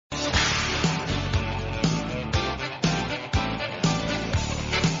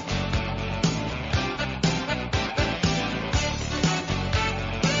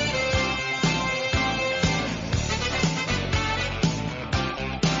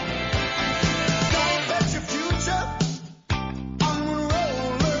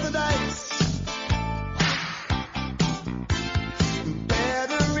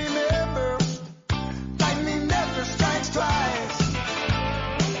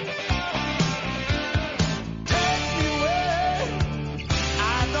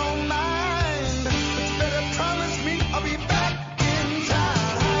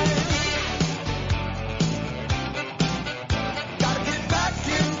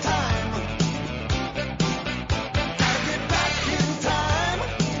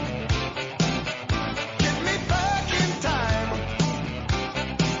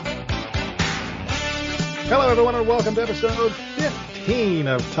everyone, and welcome to episode 15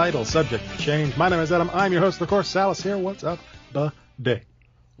 of Title Subject Change. My name is Adam. I'm your host, of course. Salas here. What's up, buddy?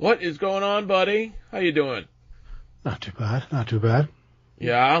 What is going on, buddy? How you doing? Not too bad. Not too bad.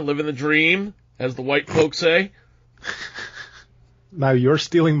 Yeah, living the dream, as the white folks say. Now you're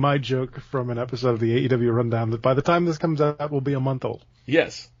stealing my joke from an episode of the AEW Rundown that by the time this comes out will be a month old.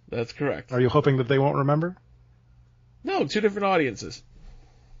 Yes, that's correct. Are you hoping that they won't remember? No, two different audiences.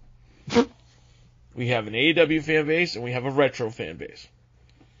 We have an AEW fan base and we have a retro fan base.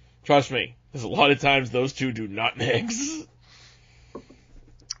 Trust me, there's a lot of times those two do not mix.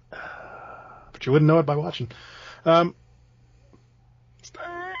 But you wouldn't know it by watching. Today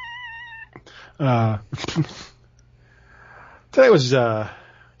was all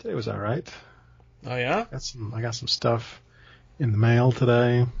right. Oh yeah? I got some stuff in the mail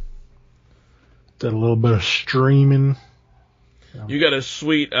today. Did a little bit of streaming. You got a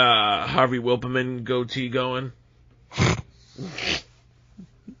sweet Harvey Wilperman goatee going.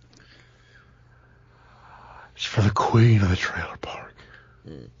 It's for the queen of the trailer park.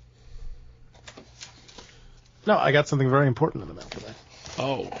 No, I got something very important in the mail today.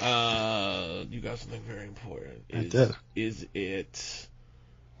 Oh, you got something very important. I did. Is it...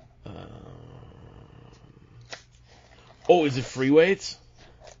 Oh, is it free weights?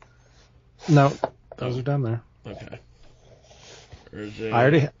 No, those are down there. Okay. Or is it...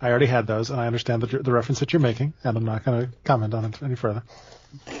 I already had those, and I understand the reference that you're making, and I'm not going to comment on it any further.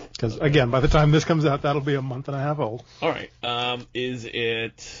 Because, again, by the time this comes out, that'll be a month and a half old. All right. Is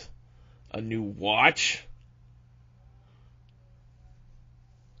it a new watch?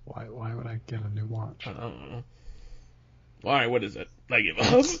 Why would I get a new watch? I don't know. All right, what is it? I give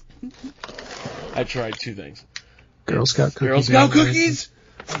up. I tried two things. Girl Scout cookies. Girl Scout cookies?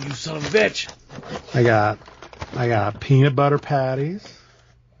 Oh, you son of a bitch. I got peanut butter patties.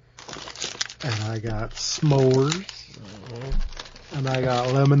 And I got s'mores. Mm-hmm. And I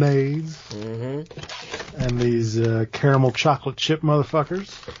got lemonades. Mm-hmm. And these caramel chocolate chip motherfuckers.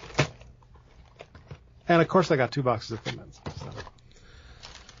 And, of course, I got 2 boxes of Thin Mints. So.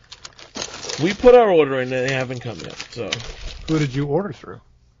 We put our order in and they haven't come yet, so. Who did you order through?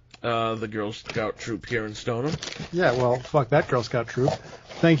 The Girl Scout troop here in Stoneham. Yeah, well, fuck that Girl Scout troop.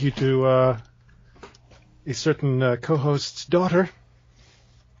 Thank you to a certain co-host's daughter.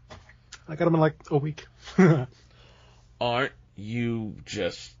 I got them in like a week. Aren't you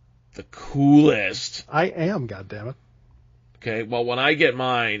just the coolest? I am, goddammit. Okay, well, when I get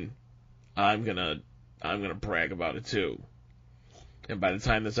mine, I'm gonna brag about it too. And by the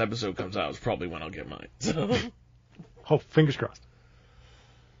time this episode comes out, it's probably when I'll get mine. Oh, fingers crossed.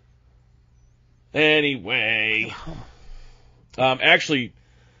 Anyway. Actually,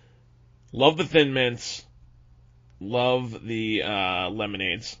 love the Thin Mints. Love the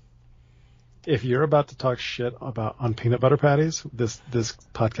lemonades. If you're about to talk shit on peanut butter patties, this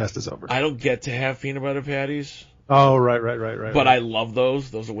podcast is over. I don't get to have peanut butter patties. Oh, right. But I love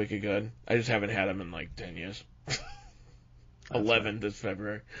those. Those are wicked good. I just haven't had them in like 10 years. 11 this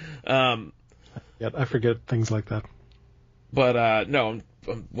February. Yeah, I forget things like that. But no,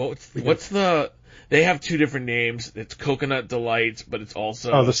 what's the? They have 2 different names. It's Coconut Delights, but it's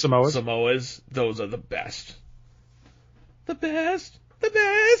also the Samoas. Samoas. Those are the best. The best.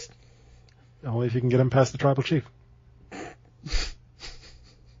 Only if you can get them past the tribal chief.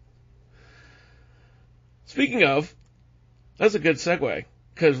 Speaking of, that's a good segue.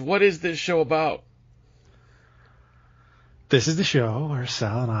 Because what is this show about? This is the show where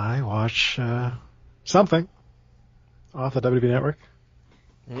Sal and I watch something off the WWE Network.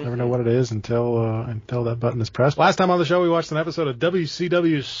 Mm-hmm. Never know what it is until that button is pressed. Last time on the show, we watched an episode of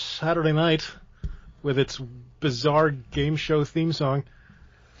WCW Saturday Night with its bizarre game show theme song.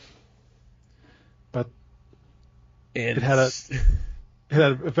 But it had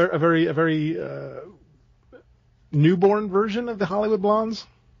a very newborn version of the Hollywood Blondes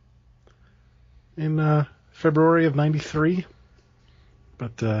in February of '93,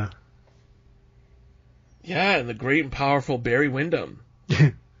 but yeah, and the great and powerful Barry Windham,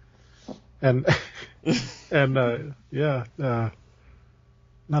 and not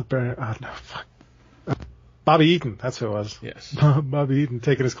Barry. No, fuck. Bobby Eaton. That's who it was. Yes, Bobby Eaton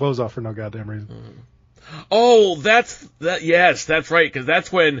taking his clothes off for no goddamn reason. Mm. Oh, that's that. Yes, that's right. Because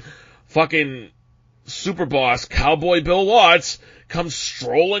that's when fucking super boss Cowboy Bill Watts comes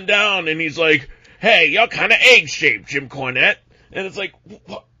strolling down, and he's like, "Hey, you're kind of egg-shaped, Jim Cornette." And it's like,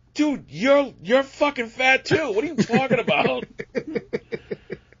 dude, you're fucking fat too. What are you talking about?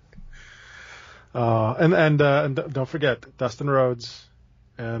 And don't forget, Dustin Rhodes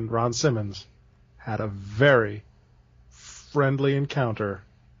and Ron Simmons had a very friendly encounter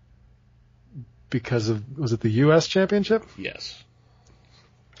because of, was it the U.S. Championship? Yes.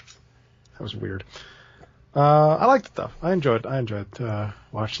 That was weird. I liked it though. I enjoyed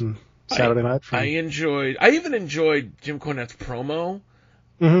watching Saturday night. I even enjoyed Jim Cornette's promo.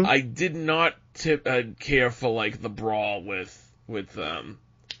 Mm-hmm. I did not care for like the brawl with the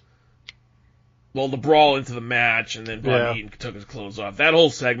brawl into the match, and then Bobby Eaton took his clothes off. That whole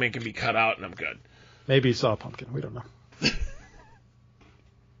segment can be cut out, and I'm good. Maybe he saw a pumpkin. We don't know.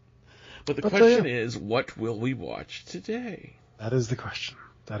 But the question is, what will we watch today? That is the question.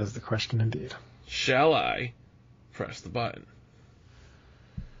 That is the question indeed. Shall I press the button?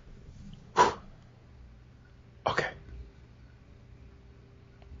 Okay.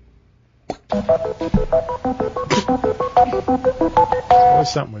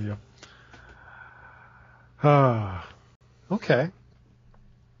 Always something with you. Okay.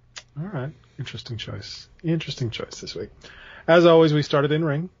 All right. Interesting choice this week. As always, we started in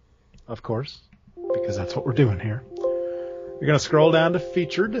ring, of course, because that's what we're doing here. You're going to scroll down to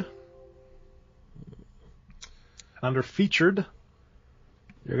featured. And under featured,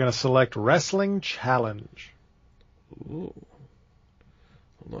 you're going to select Wrestling Challenge. Ooh.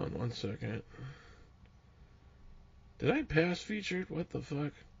 Hold on 1 second. Did I pass featured? What the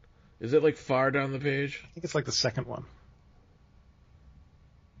fuck? Is it like far down the page? I think it's like the second one.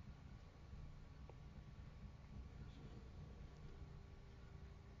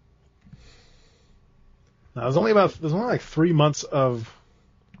 Now, there's only like 3 months of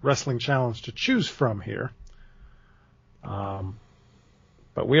Wrestling Challenge to choose from here.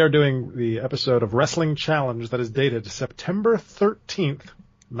 But we are doing the episode of Wrestling Challenge that is dated September 13th,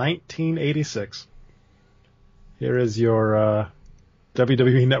 1986. Here is your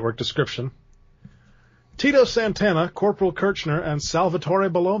WWE Network description. Tito Santana, Corporal Kirchner, and Salvatore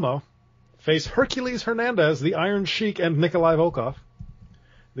Bellomo face Hercules Hernandez, the Iron Sheik, and Nikolai Volkov.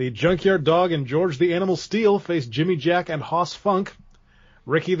 The Junkyard Dog and George the Animal Steele face Jimmy Jack and Hoss Funk.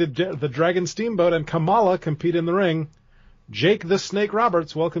 Ricky the Dragon Steamboat and Kamala compete in the ring. Jake the Snake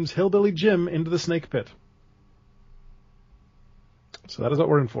Roberts welcomes Hillbilly Jim into the Snake Pit. So that is what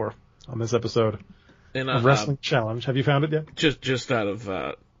we're in for on this episode of Wrestling Challenge. Have you found it yet? Just out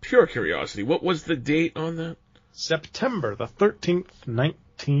of pure curiosity, what was the date on that? September the 13th,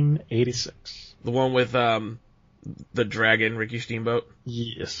 1986. The one with the Dragon, Ricky Steamboat?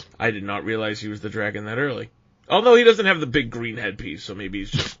 Yes. I did not realize he was the Dragon that early. Although he doesn't have the big green headpiece, so maybe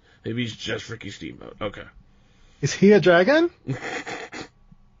he's just Ricky Steamboat. Okay. Is he a dragon?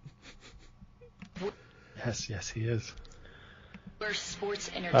 Yes, he is. All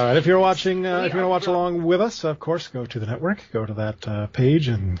right, if you're watching, if you're going to watch along with us, of course, go to the network, go to that page,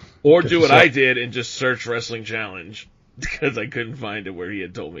 or do what I did and just search Wrestling Challenge because I couldn't find it where he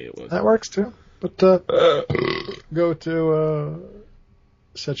had told me it was. That works too. But go to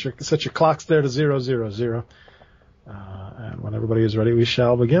set your clocks there to 000, and when everybody is ready, we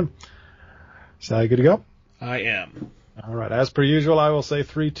shall begin. So, you good to go? I am. All right. As per usual, I will say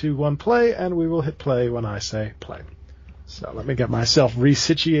 3, 2, 1, play, and we will hit play when I say play. So let me get myself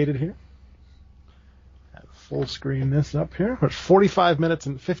resituated here. Full screen this up here. It's 45 minutes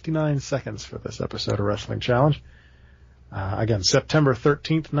and 59 seconds for this episode of Wrestling Challenge. Again, September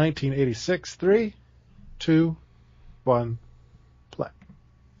 13th, 1986. 3, 2, 1, play.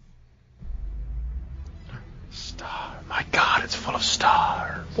 Star. My God, it's full of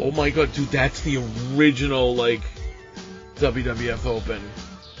stars. Oh my God, dude, that's the original, WWF Open.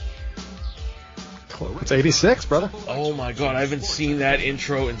 It's 86, brother. Oh my God, I haven't seen that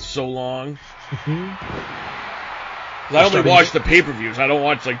intro in so long. Mm-hmm. I only watch the pay-per-views. I don't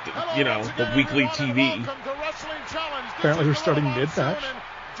watch, the weekly TV. Apparently we're starting mid-match.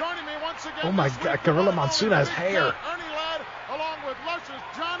 Oh my God, Gorilla Monsoon has hair.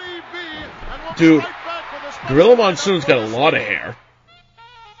 Dude, Gorilla Monsoon's got a lot of hair.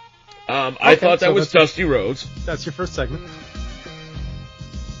 I thought that was Dusty Rhodes. That's your first segment.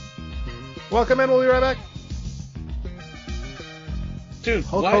 Welcome in, we'll be right back. Dude,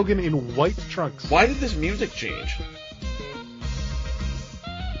 Hulk Hogan in white trunks. Why did this music change?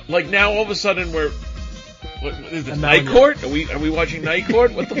 Now all of a sudden we're... What is this, Night Court? Are we watching Night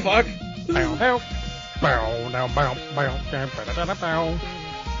Court? What the fuck?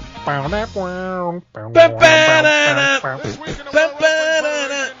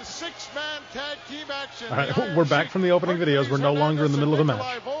 Alright, we're back from the opening videos. We're no longer in the middle of a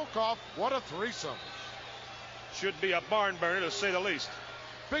match. What a threesome. Should be a barn burner, to say the least.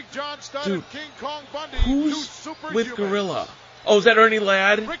 Big John Dude, King Kong Bundy, who's with Gorilla? Oh, is that Ernie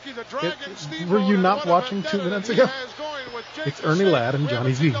Ladd? Were you not watching 2 minutes ago? It's Ernie Ladd and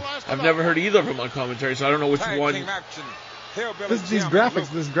Johnny Z. I've never heard either of them on commentary, so I don't know which one. These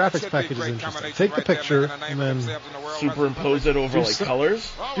graphics, this graphics package is interesting. Take the picture and then superimpose it over like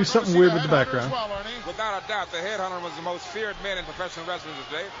colors. Do something weird with the background. Without a doubt, the Headhunter was the most feared man in professional wrestling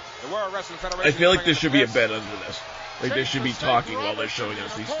today. The World Wrestling Federation. I feel like there should be a bet under this. Like they should be talking while they're showing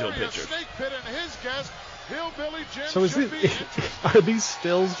us these still pictures. So are these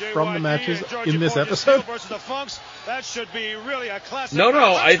stills from the matches in this episode?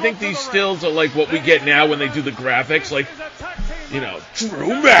 No, I think these stills are like what we get now when they do the graphics, like, you know,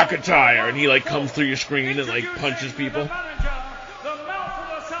 Drew McIntyre, and he like comes through your screen and like punches people.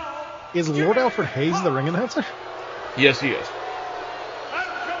 Is Lord Alfred Hayes the ring announcer? Yes, he is.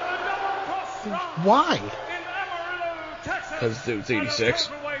 Why? Because it's 86.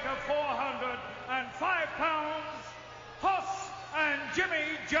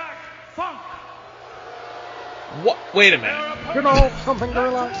 What? Wait a minute. You know something,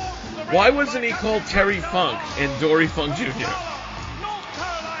 Gorilla? Why wasn't he called Terry Funk and Dory Funk Jr.?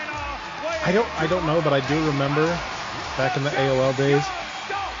 I don't know, but I do remember back in the AOL days,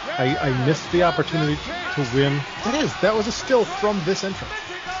 I missed the opportunity to win. That was a still from this entrance.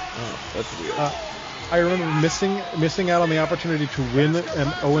 Oh, that's weird. I remember missing out on the opportunity to win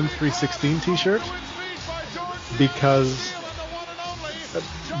an Owen 316 T-shirt because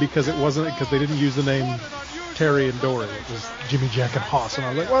they didn't use the name Terry and Dory. It was Jimmy Jack and Hoss, and I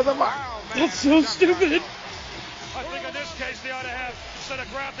was like, what the fuck? That's so stupid. I think in this case they ought to have, instead of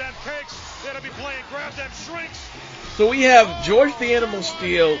grab them cakes, they ought to be playing grab them shrinks. So we have George the Animal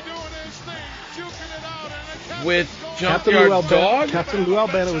Steel with Junkyard Dog. Captain Lou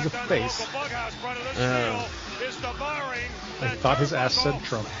Albano was a face. I thought his ass said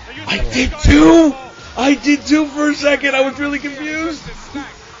Trump. I did too for a second. I was really confused.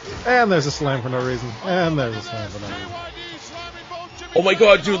 And there's a slam for no reason. Oh my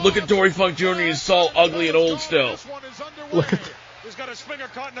god, dude, look at Dory Funk Jr. He's so ugly and old still. Look at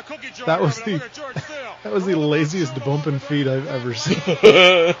that was the laziest bumping feet I've ever seen.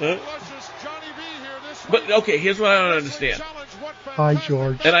 But okay, here's what I don't understand. Hi,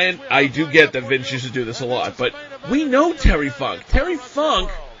 George. And I do get that Vince used to do this a lot, but we know Terry Funk. Terry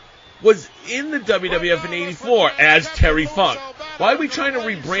Funk was in the WWF in '84 as Terry Funk. Why are we trying to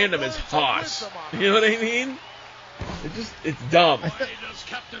rebrand him as Hoss? You know what I mean? It's dumb.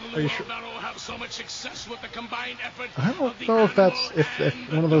 Are you sure? I don't know if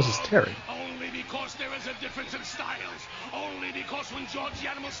one of those is Terry.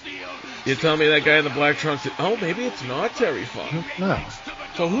 You tell me that guy in the black trunks. Oh, maybe it's not Terry Funk. No.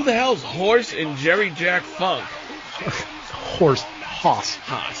 So who the hell's Horse and Jerry Jack Funk?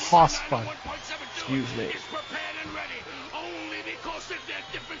 Hoss Funk. Excuse me.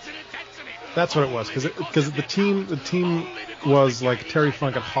 That's what it was, because the team was like Terry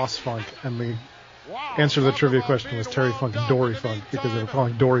Funk and Hoss Funk, and the answer to the trivia question was Terry Funk and Dory Funk, because they were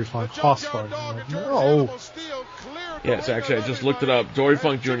calling Dory Funk Hoss Funk. Like, no. Yes, actually, I just looked it up. Dory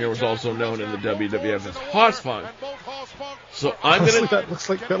Funk Jr. was also known in the WWF as Hoss Funk. So I'm gonna. That looks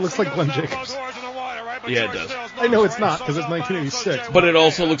like Glenn Jacobs. Yeah, it does. I know it's not, because it's 1986. But it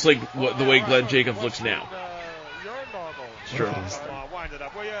also looks like the way Glenn Jacobs looks now. It's true.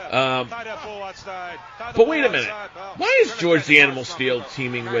 But wait a minute. Why is George the Animal Steel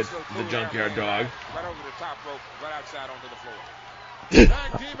teaming with the Junkyard Dog?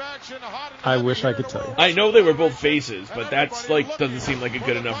 I wish I could tell you. I know they were both faces, but that's doesn't seem like a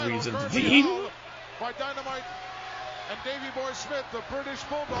good enough reason to team. By Dynamite and Davey Boy Smith, the British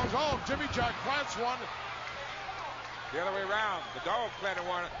Bulldogs. Oh, Jimmy Jack plants one. The other way around. The dog planted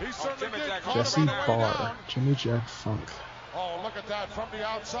one. Jesse Barr, Jimmy Jack Funk. Oh, look at that from the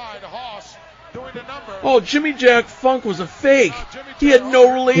outside. Hoss doing the number. Oh, Jimmy Jack Funk was a fake. He had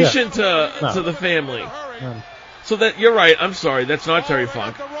no relation to the family. So that you're right. I'm sorry. That's not Terry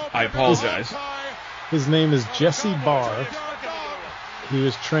Funk. I apologize. His name is Jesse Barr. He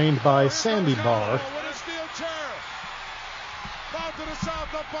was trained by Sandy Barr.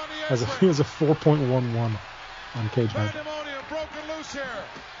 He was a 4.11 on Cage Match.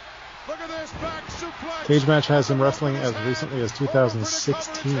 Cage Match has him wrestling as recently as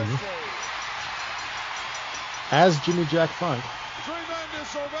 2016 as Jimmy Jack Funk.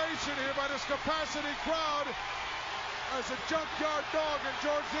 Tremendous ovation here by this capacity crowd as a Junkyard Dog and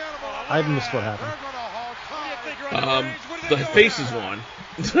George the Animal. I missed what happened. The faces won.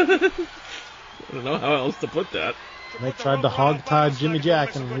 I don't know how else to put that. They tried to hog-tie Jimmy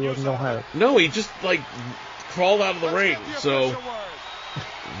Jack and he wasn't going to have it. No, he just crawled out of the ring. So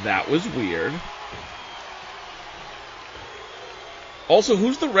that was weird. Also,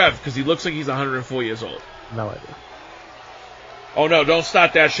 who's the ref? Because he looks like he's 104 years old. No idea. Oh no, don't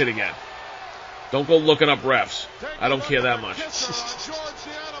start that shit again. Don't go looking up refs. I don't care that much. The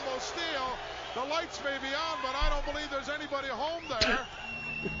lights may be on, but I don't believe there's anybody home there.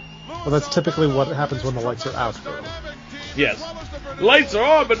 Well, that's typically what happens when the lights are out. Yes. Lights are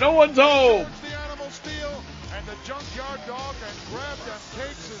on, but no one's home. And the junkyard dog and Grab Them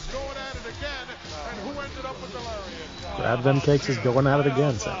Cakes is going at it again. And who ended up with the lariat? Grab Them Cakes is going at it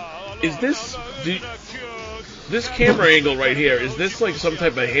again, Sam. Is this... This camera angle right here, is this like some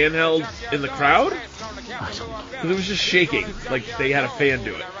type of handheld in the crowd? Because it was just shaking, like they had a fan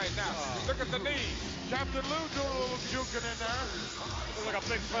do it. Look at the knee. Captain Lou doing a little juking in there. Looks like a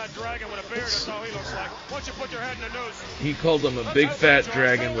big fat dragon with a beard. That's all he looks like. Why don't you put your head in the noose? He called him a big fat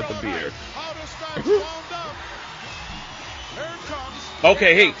dragon with a beard.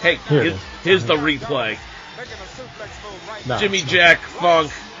 Okay, hey, here's the replay. No, Jimmy Jack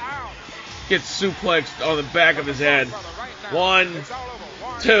Funk gets suplexed on the back of his head. 1,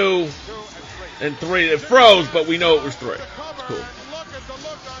 2, and 3. It froze, but we know it was 3. It's cool.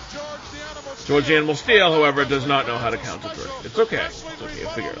 George Animal Steel, however, does not know how to count to 3. It's okay. It's okay.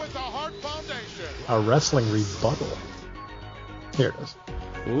 I'll figure it out. A wrestling rebuttal. Here it is.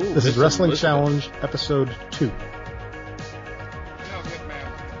 Ooh, This is Wrestling Challenge Episode 2.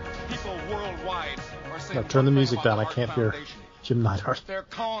 Now turn the music down. I can't hear Jim Neidhart. They're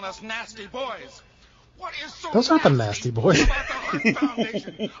calling us nasty boys. What is so Those aren't the nasty boys. about the Heart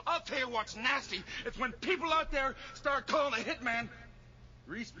Foundation? I'll tell you what's nasty. It's when people out there start calling a hitman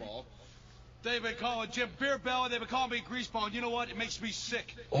greaseball. They've been calling Jim Beerbell, and they've been calling me greaseball. And you know what? It makes me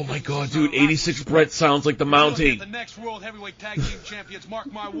sick. Oh my god, dude, 86 Brett sounds like the Mountie. The next World Heavyweight Tag Team Champions,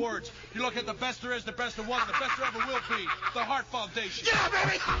 mark my words. You look at the best there is, the best there was, the best there ever will be. The Heart Foundation. Yeah,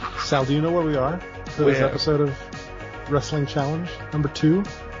 baby! Sal, do you know where we are for this episode of Wrestling Challenge number 2?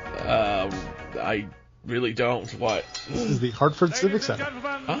 I really don't. What? This is the Hartford Civic Center.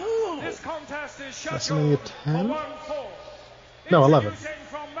 Oh. WrestleMania 10? No, 11.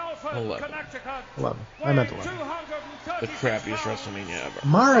 11. 11. I meant 11. The crappiest WrestleMania ever.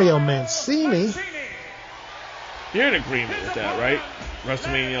 Mario Mancini? You're in agreement with that, right?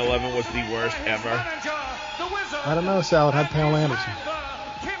 WrestleMania 11 was the worst ever. I don't know, Sal. It had Pamela Anderson.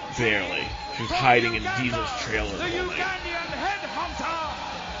 Barely. She was hiding in Diesel's trailer the whole night.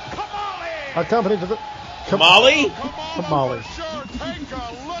 Accompanied to the... Kamali? Kamali.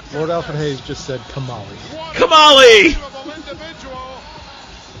 Lord Alfred Hayes just said Kamali. Kamali!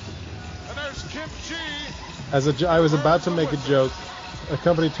 I was about to make a joke,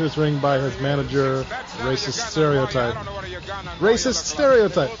 accompanied to his ring by his manager, racist stereotype,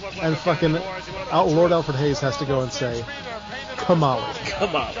 and fucking Lord Alfred Hayes has to go and say, Kamali.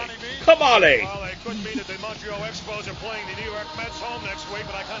 Kamali. Kamali! Well, it could be that the Montreal Expos are playing the New York Mets home next week,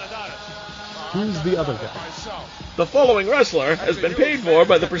 but I kind of doubt it. Who's the other guy? The following wrestler has been paid for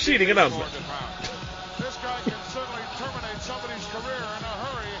by the preceding announcement. This guy can certainly terminate somebody's career in a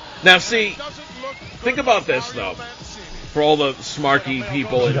hurry. Now see, think about this though, for all the smarky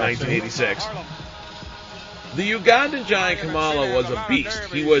people in 1986. The Ugandan Giant Kamala was a beast.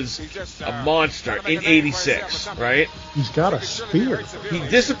 He was a monster in 86, right? He's got a spear. He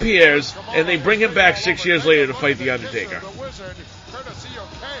disappears, and they bring him back 6 years later to fight The Undertaker.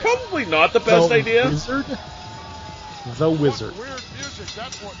 Probably not the best idea. Wizard? The Wizard.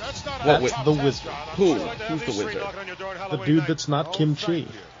 What The Wizard. Who? Who's the Wizard? The dude that's not Kim Chi.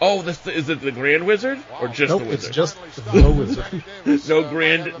 Oh, is it the Grand Wizard? Or just Nope, the Wizard? it's just the Wizard.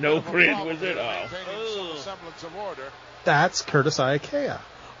 no Grand Wizard? Oh. That's Curtis Iakea.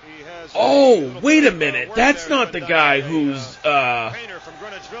 Oh, wait a minute. That's not the guy who's,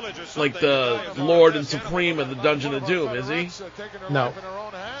 like the Lord and Supreme of the Dungeon of Doom, is he? No.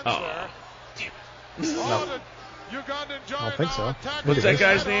 Oh. No. I don't think so. What's that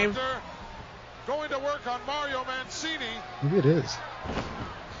guy's name? Going to work on Mario Mancini. Maybe it is.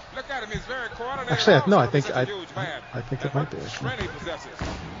 Look at him, he's very coordinated. Actually, no, I also, think such a huge man. I think it might be. Strength he possesses.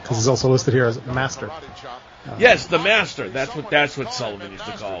 Because he's also listed here as Master. Yes, the Master. That's what Sullivan used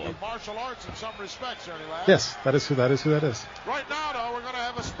to call him. Yes, that is who that is. Right now, though, we're going to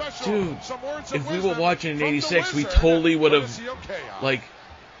have a special. Dude, if we were watching in from the '86, we Wizard, totally would have, Mirtohawk. like,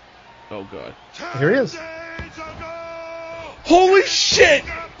 oh god. Here he is. Holy shit!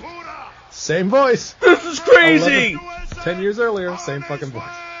 Same voice. This is crazy! 10 years earlier, same fucking voice.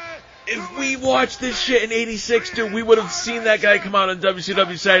 If we watched this shit in '86, dude, we would have seen that guy come out on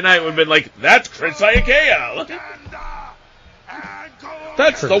WCW Saturday Night and would have been like, that's Chris Iakea!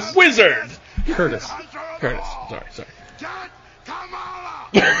 That's Curtis. the Wizard! Curtis. Sorry.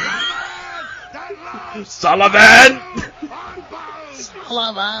 Sullivan!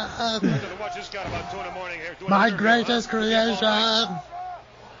 My greatest creation.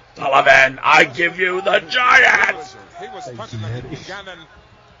 Sullivan, I give you the giant! He was punching the Ugandan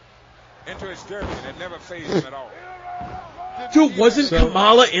into his derby, and it never phased him at all. Dude, wasn't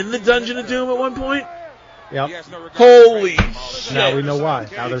Kamala in the Dungeon of Doom at one point? Yep. He has no regard Holy for shit. Now we know why.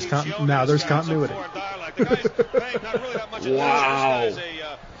 Now there's continuity. Wow.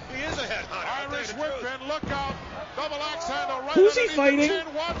 Irish whip, look out. Double axe handle right Who's he underneath the fighting?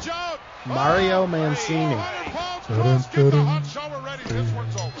 chin. Watch out. Mario Mancini.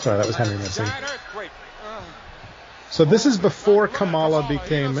 Sorry, that was Henry Mancini. Giant earthquake. So this is before Kamala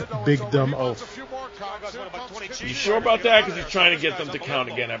became Big Dumb Oaf. You sure about that? Because he's trying to get them to count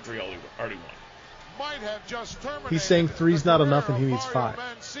again after he already won. He's saying 3's not enough and he needs 5.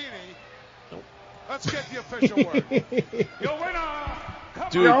 Nope. Let's get the official word. Your winner.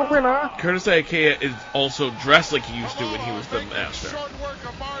 Dude, Curtis Ikea is also dressed like he used to when he was the master.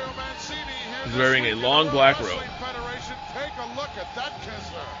 He's wearing a long black robe. Take a look at that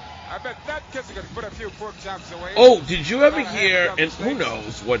kisser. I bet that kisser could put a few pork chops away. Oh, did you ever hear, and who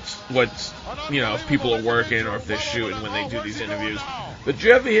knows what's if people are working or if they're shooting when they do these interviews, but did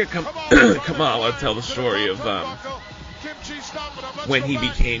you ever hear Kamala tell the story of when he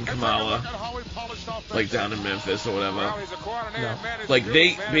became Kamala, like down in Memphis or whatever? Well, he's a coordinator, No. manager, Like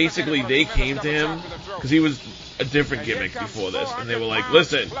they Oh, came to him because he was a different gimmick before this, and they were like,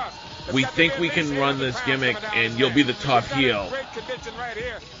 listen, we think we can run this gimmick and you'll be the top heel.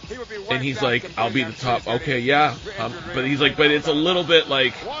 And he's like, I'll be the top. Okay, yeah. But he's like, but it's a little bit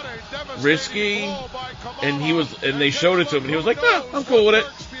like risky. And they showed it to him, and he was like, no, I'm cool with it.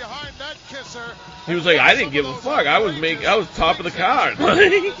 He was like, I didn't give a fuck. I was top of the card.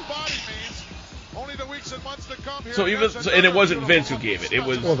 And it wasn't Vince who gave it. It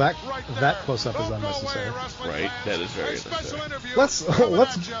was Well, that close up is unnecessary. right. That is very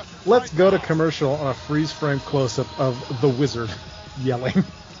unnecessary. Let's go to commercial on a freeze frame close up of the Wizard yelling.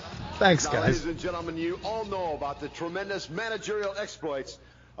 Thanks, Now, guys. ladies and gentlemen, you all know about the tremendous managerial exploits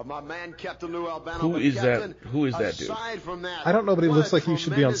of my man, Captain Lou Albano. Who But is that- Captain, who is that dude? aside from that, I don't know, but he what looks a like he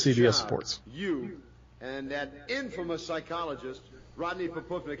should be on tremendous CBS job Sports. You and that infamous psychologist, Rodney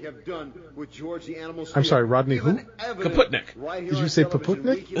Poputnik, have done with George the Animal Steel. I'm sorry, Rodney who? Even evident Kaputnik. Right here Did you on say television,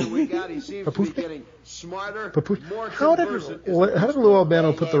 Poputnik? week in and week out, he seems to be Poputnik? getting smarter, more How did conversant. Lou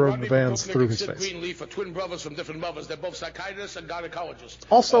Albano put the rubber bands through his face? Greenleaf are twin brothers from different mothers. They're both psychiatrists and gynecologists.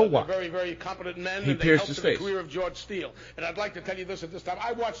 Also They're what? very, very competent men. He and they pierced helped his in the face. career of George Steele. And I'd like to tell you this at this time.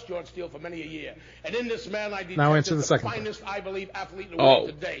 I watched George Steele for many a year. And in this man, I Now answer detected the second part. finest, I believe, athlete in the world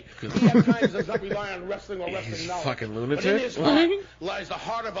today. He at times does not rely on wrestling or wrestling He's knowledge. fucking But in lunatic. his heart lies the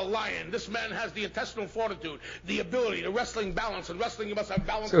heart of a lion. This man has the intestinal fortitude, the ability, the wrestling balance. And wrestling, you must have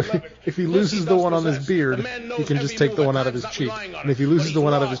balance So and leverage. if he This loses the does one on his possess. beard, The man knows he can just every take the move, one at out of his times cheek. not relying on And if he it. loses But the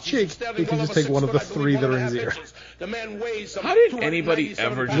one he's out of his large. cheek, He's standing he can well just over take one of the 6 foot, I 3 believe, that are in his 1.5 ear. inches. The man weighs some How did 290 anybody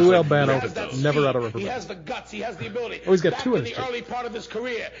ever pounds. just Lou like, Albano, He has that never speed. out of rubber He band. has the guts. He has the ability. Oh, he's got Back 2 in in his the cheek. early part of his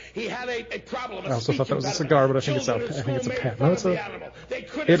career, he had a problem. I also thought that was a cigar, but I think it's a pen. No, it's a.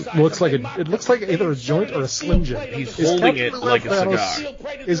 It looks like either a joint or a Slim Jim. He's Is holding Captain it Lou like a Albano's-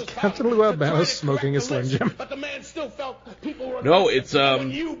 cigar. Is Captain Lou Albano smoking a Slim Jim? But the man still felt people were No, it's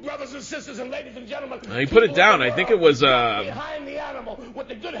when you brothers and sisters and ladies and gentlemen. He put it people down. of the I think world it was, behind the animal with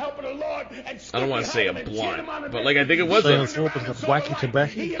the good help of the Lord. And I don't want to say a behind him and cheered blunt, him on the but like I think it bit. was Saying a. it's a little bit of wacky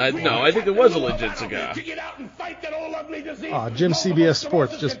tobacco. No, I think it was a legit cigar. To get out and fight that old ugly disease. Jim, CBS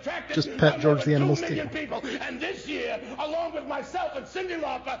Sports, Multiple just contracted pet George over the Animal 2 million Steele. people. And this year, along with myself and Cyndi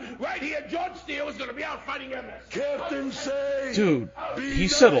Lauper, right here, George Steele is going to be out fighting MS. Captain say, Dude, he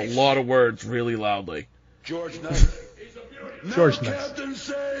said a lot of words really loudly. George Knight. George Knight. Captain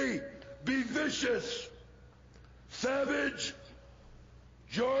say, be vicious. Savage.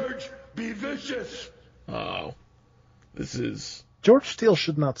 George, be vicious. Oh, this is George Steele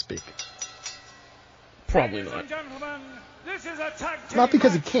should not speak. probably Ladies not. and gentlemen, this is a tag team Not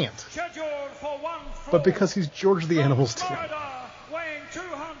because he match can't, scheduled for one but fall. because he's George the Animal Steele. Florida, weighing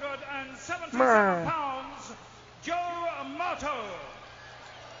 277 pounds, Joe Amato,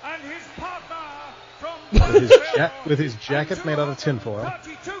 and his partner from With his jacket made out of tinfoil.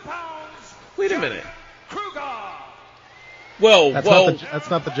 32 pounds. Wait a minute. Kruger. Well, That's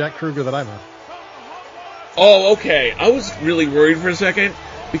not the Jack Kruger that I know. Oh, okay. I was really worried for a second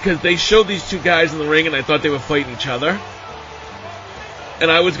because they showed these two guys in the ring and I thought they were fighting each other.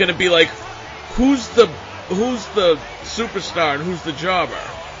 And I was gonna be like, who's the superstar and who's the jobber?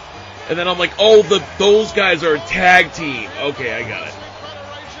 And then I'm like, oh, those guys are a tag team. Okay, I got it.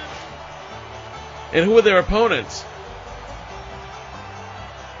 And who are their opponents?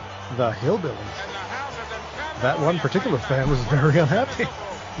 The Hillbillies. That one particular fan was very unhappy.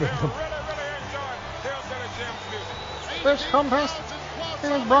 This contest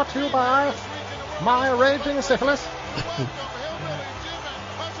It is brought to you by my raging syphilis.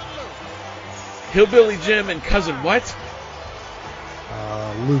 Hillbilly Jim and cousin what?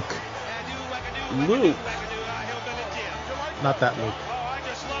 Luke. Luke. Not that Luke.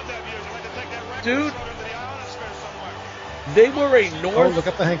 Dude, they were a Oh, North... look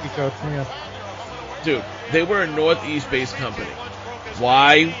at the hanky coat. Hang on. Dude, they were a Northeast-based company.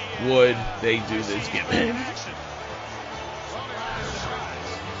 Why would they do this gimmick?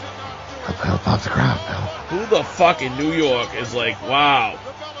 Help out the crowd, pal. Who the fuck in New York is like, wow,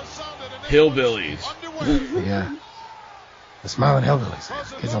 hillbillies? Yeah. The smiling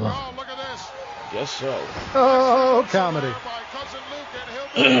hillbillies. Kids alone. Guess so. Oh, comedy.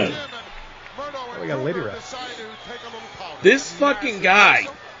 We got a lady ref. This fucking guy,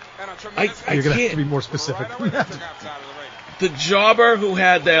 I You're going to have to can't. be more specific. The jobber who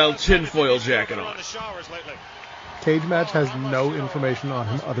had that tinfoil jacket on. Cage Match has no information on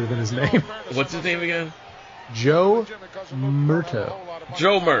him other than his name. What's his name again? Joe Mirto.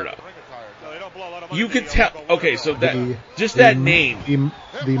 Joe Murdo. You could tell. Okay, so that The name,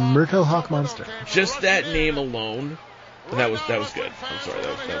 The Mirtohawk monster. just that name alone. That was good. I'm sorry,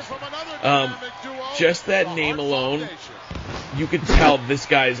 that was fun. Just that name alone, you could tell this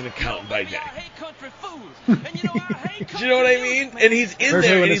guy is an accountant by day. Do you know what I mean? And he's in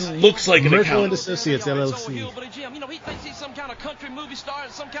there, and he looks like an Mirto and accountant. Associates, LLC.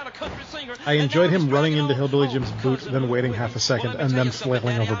 I enjoyed him running into Hillbilly Jim's boot, then waiting half a second, and then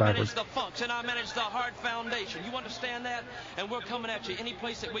flailing over backwards. And I manage the Heart Foundation. You understand that? And we're coming at you any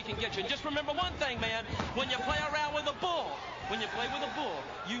place that we can get you. And just remember one thing, man. When you play around with a bull,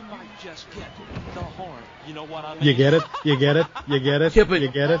 you might just get the horn. You know what I mean? You get it? You get it? You get it? Yeah, but you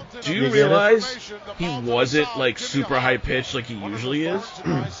get it? Do you get realize he wasn't like super high pitched like he usually is? It's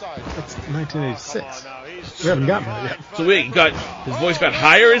 1986. We haven't gotten there yet. So wait, his voice got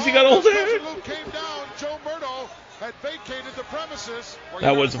higher as he got older?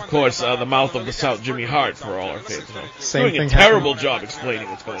 That was, of course, the mouth of the South, Jimmy Hart, for all our fans. Same Doing thing a terrible happened. job explaining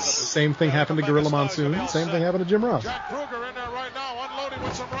what's going on. Same thing happened to Gorilla Monsoon. Same thing happened to Jim Ross.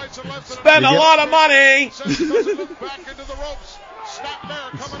 Spend a lot of money!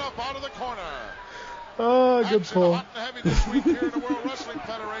 Oh, good pull.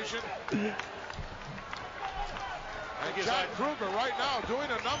 Jack Kruger right now doing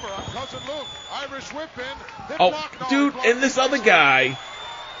a number on Cousin Luke. Irish whip in. Oh, dude, and this other guy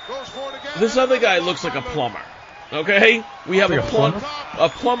looks like a plumber. Okay? We have a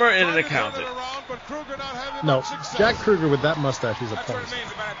plumber and an accountant. No, Jack Kruger with that mustache, he's a plumber.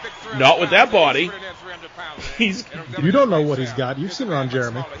 Not with that body. You don't know what he's got. You've seen Ron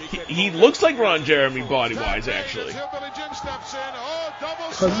Jeremy. He looks like Ron Jeremy body-wise, actually.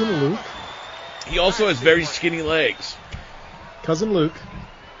 Cousin Luke. He also has very skinny legs. Cousin Luke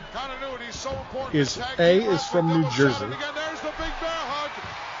is from New Jersey.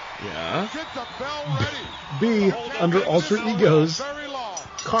 Yeah. B, under alter egos,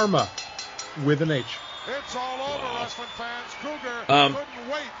 Karma with an H.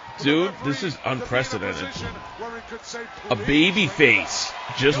 Dude, this is unprecedented. A baby face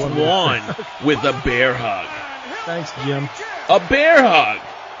just won with a bear hug. Thanks, Jim. A bear hug.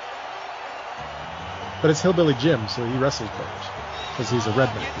 But it's Hillbilly Jim, so he wrestles bears. Because he's a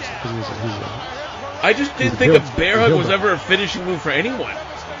redneck. I just didn't think a bear hug was ever a finishing move for anyone.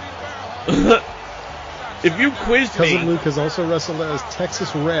 If you quizzed me... Cousin Luke has also wrestled as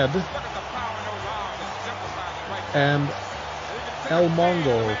Texas Red and El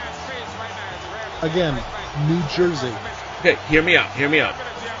Mongol. Again, New Jersey. Okay, hear me out.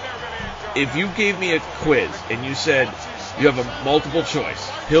 If you gave me a quiz and you said you have a multiple choice,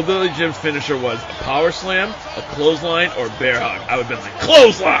 Hillbilly Jim's finisher was a power slam, a clothesline, or a bear hug, I would have been like,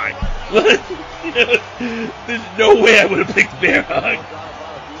 clothesline! There's no way I would have picked bear hug.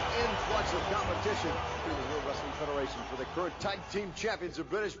 For the current tag team champions, the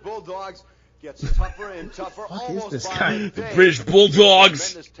British Bulldogs, gets tougher and tougher. What is this guy? The British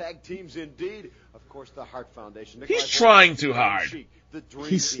Bulldogs. Tag teams indeed. Of course, the Heart Foundation. He's trying too hard.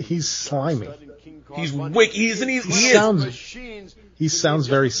 He's slimy. He's wicked. He sounds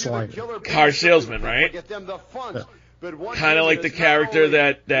very slimy. Car salesman, right? Yeah. Kind of like the character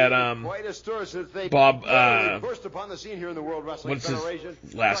that Bob, what's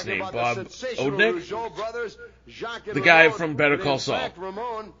his last name? Bob Odenkirk? The guy from Better Call Saul.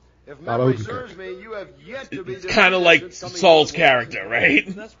 Bob Odenkirk. It's kind of like Saul's character, right?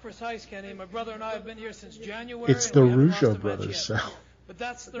 That's precise, Kenny. My brother and I have been here since January. It's the Rougeau brothers, so. But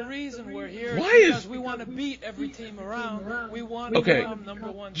that's the reason we're here. Why because we want to beat every team around. We want to Okay, become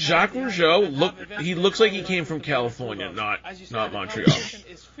number one. Jacques Rougeau, he looks like he came from California, not Montreal.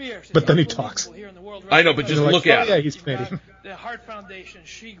 But then he talks. I know, but just look at yeah, him. he's Canadian. The Hart Foundation,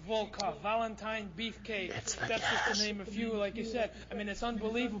 Sheik Volkov, Valentine Beefcake. That's just to name a few, like you said. I mean, it's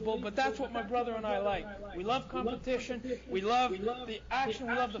unbelievable, but that's what my brother and I like. We love competition. We love the action.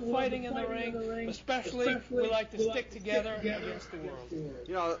 We love the fighting in the ring. Especially, we like to stick together against the world.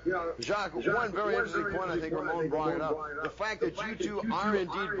 You know, Jacques, one very interesting point, I think Ramon brought it up. The fact that you two are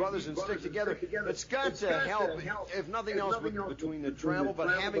indeed brothers and stick together, it's got to help, if nothing else, between the travel,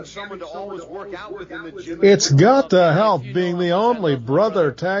 but having someone to always work out with in the gym. It's got to help being the only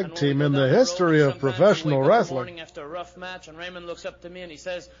brother tag team in the history of professional wrestling. After a rough match, and Raymond looks up to me and he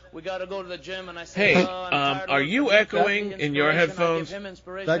says, "We got to go to the gym." And I say, Hey, are you echoing in your headphones?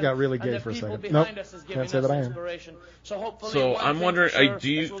 That got really gay for a second. Nope, can't say that I am. So I'm wondering, do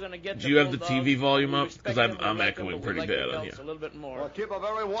you have the TV volume up? Because I'm echoing pretty bad on here. Well, keep a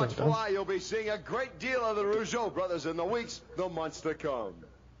very watchful eye. You'll be seeing a great deal of the Rougeau brothers in the weeks, the months to come.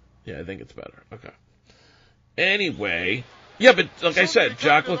 Yeah, I think it's better. Okay. Anyway, yeah, but like I said,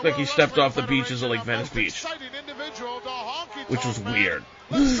 Jock looked like he stepped off the beaches of like Venice Beach, which was weird.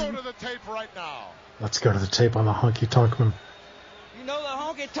 Let's go to the tape right now. Let's go to the tape on the Honky Tonk Man. You know, the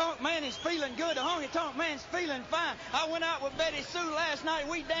honky-tonk man is feeling good. The honky-tonk man's feeling fine. I went out with Betty Sue last night.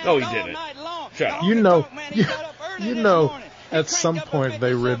 We danced all night long. You know, at some point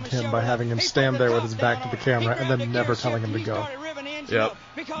they ribbed him by having him stand there with his back to the camera and then never telling him to go. Yep.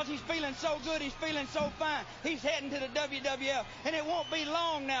 Because he's feeling so good, he's feeling so fine. He's heading to the WWF, and it won't be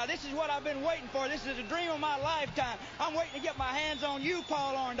long now. This is what I've been waiting for. This is a dream of my lifetime. I'm waiting to get my hands on you,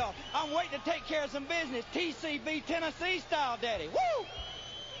 Paul Orndorff. I'm waiting to take care of some business, TCB Tennessee style, Daddy. Woo!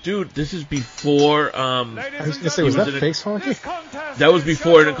 Dude, this is before. I was going to say, was that face honky? That was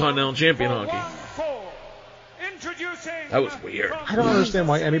before Intercontinental Champion honky. That was weird. I don't understand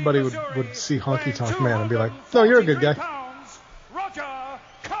why anybody would see Honky Tonk Man and be like, "No, you're a good guy."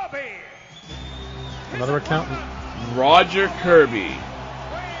 Another accountant. Roger Kirby.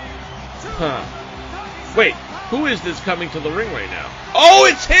 Huh. Wait, who is this coming to the ring right now? Oh,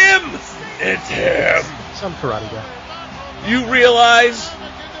 it's him! It's him! Some karate guy. You realize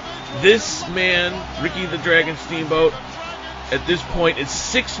this man, Ricky the Dragon Steamboat, at this point is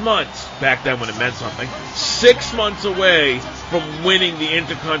 6 months, back then when it meant something, 6 months away from winning the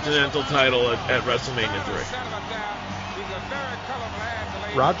Intercontinental title at WrestleMania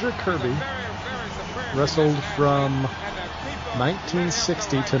 3. Roger Kirby wrestled from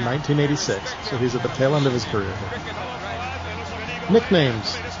 1960 to 1986, so he's at the tail end of his career here.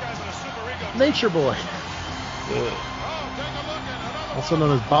 Nicknames: Nature Boy, also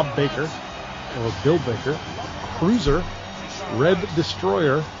known as Bob Baker, or Bill Baker, Cruiser, Red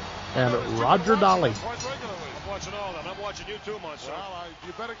Destroyer, and Roger Dolly. I'm watching all of them. I'm watching you too much, sir. Well,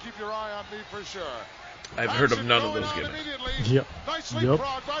 you better keep your eye on me for sure. I've heard of none of those gimmicks. Yep.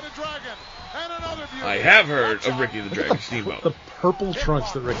 I have heard of Ricky the Dragon Steamboat. The purple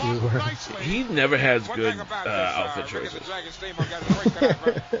trunks that Ricky was wearing. He never has good outfit choices.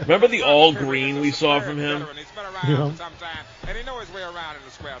 Remember the all green we saw from him? Yeah. And he knows his way around in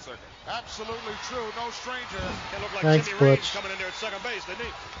the square circle. Absolutely true. No stranger. It looked like Thanks, Jimmy Butch. Reeves coming in there at second base, didn't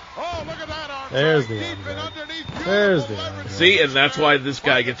he? Oh, look at that arm. There's the arm drag. There's the arm drag. See, and that's why this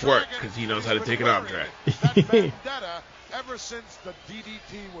guy gets work, because he knows how to take an arm drag. That vendetta ever since the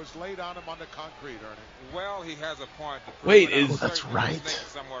DDT was laid on him on the concrete, Ernie. Well, he has a point. Wait, that's right.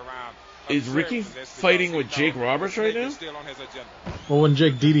 Is Ricky fighting with Jake Roberts right now? Well, when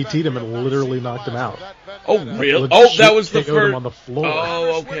Jake DDT'd him, it literally knocked him out. Oh, really? Oh, that was the KO'd him first. on the floor.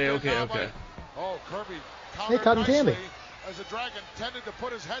 Oh, okay. Oh, Kirby. Hey, Cotton Candy. As a Dragon tended to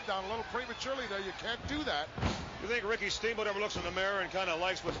put his head down a little prematurely there. You can't do that. You think Ricky Steamboat ever looks in the mirror and kind of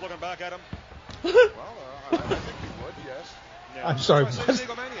likes what's looking back at him? Well, I think he would, yes. Yeah. I'm sorry,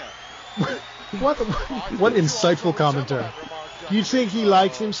 what insightful commentary. Do you think he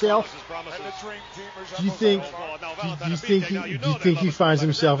likes himself? Do you think he finds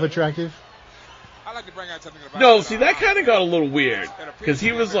himself attractive? No, see, that kind of got a little weird, because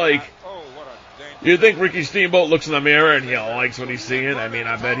he was like, you think Ricky Steamboat looks in the mirror and he likes what he's seeing? I mean,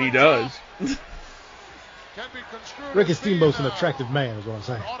 I bet he does. Ricky Steamboat's an attractive man, is what I'm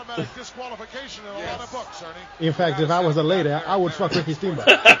saying. Automatic disqualification in a lot of books, Ernie. In fact, if I was a lady, I would fuck Ricky Steamboat.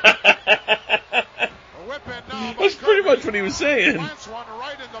 That's pretty much what he was saying.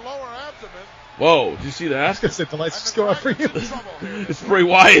 Whoa, did you see that? I was going to say, the lights just go out for you. It's Bray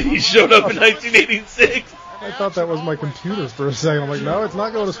Wyatt. He showed up in 1986. I thought that was my computer for a second. I'm like, no, it's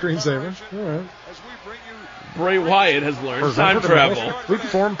not going to screensaver. All right. Bray Wyatt has learned time travel. Weak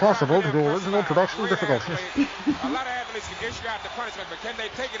form possible to the original production difficulty. A lot of athletes can issue out the punishment, but can they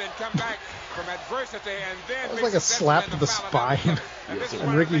take it and come back from adversity and then... It was like a slap to the spine.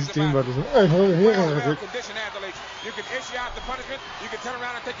 And Ricky Steamboat was conditioned athletes. You can issue out the punishment, you can turn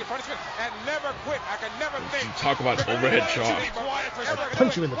around and take your punishment, and never quit. I can never think. Talk about overhead chop. I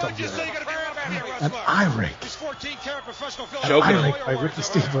punch you in the tongue. An irate. Choking by Ricky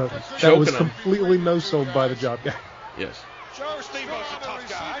Steamboat. That was completely no-sold by the job guy. Yes. Joe Steamboat's a tough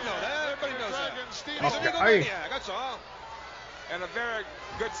guy. I know that. Everybody knows that. Tough He's a guy. maniac, that's all. And a very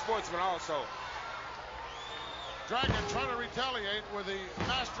good sportsman also. Dragon trying to retaliate with the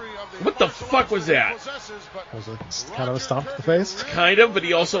mastery of the... What the fuck was that? Was it kind of a stomp to the face? Kind of, but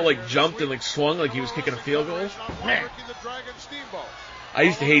he also like jumped and like swung like he was kicking a field goal. I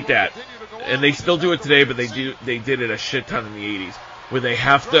used to hate that, and they still do it today, but they did it a shit ton in the 80s, where they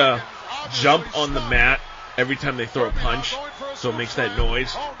have to jump on the mat every time they throw a punch, so it makes that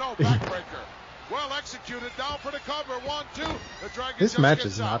noise. Well executed down for the cover. 1-2. This match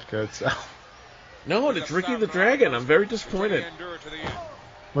is not good, so. No, it's Ricky the Dragon. I'm very disappointed.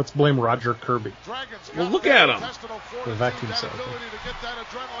 Let's blame Roger Kirby. Well, look at him. The vacuum cell.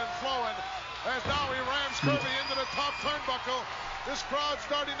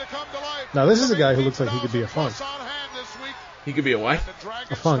 Now, this is a guy who looks like he could be a Funk. He could be a what?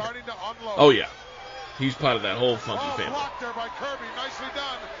 A Funk. Oh, yeah. He's part of that whole funky family.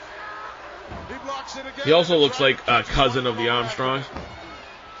 He also looks like a cousin of the Armstrongs.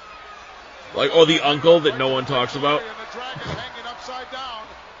 Like, or the uncle that no one talks about.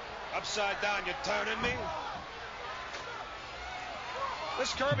 Upside down, you're turning me?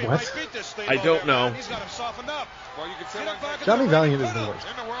 This Kirby What? might beat this thing. I don't know. He's got him softened up. Well, you can say Johnny Valiant is the worst.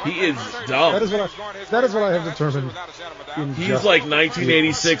 He is dumb. That is what I have determined. He's like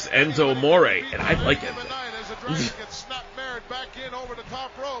 1986 Enzo Amore, and I like Enzo.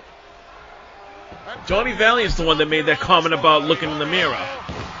 Johnny Valiant's the one that made that comment about looking in the mirror.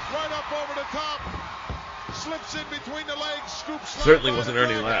 Certainly wasn't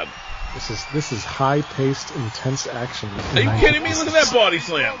Ernie Ladd. This is high-paced, intense action. Are you kidding me? Look at that body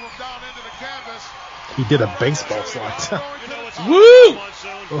slam. He did a baseball slide. Woo!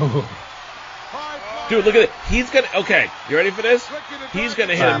 Oh. Dude, look at it. He's gonna. Okay, you ready for this? He's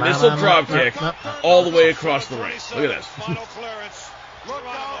gonna hit a missile drop kick all the way across the ring. Look at this.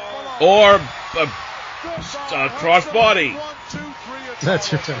 Or a crossbody.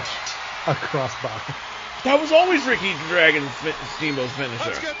 That's your finish. A crossbody. That was always Ricky Dragon Steamboat's finisher.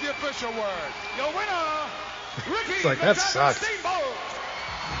 Let's get the official word. Your winner, Ricky. It's like, that sucks.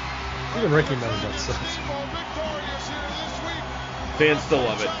 Even Ricky knows that sucks. Fans still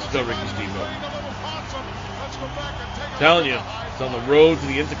love it. Still Ricky Steamboat. Telling you, it's on the road to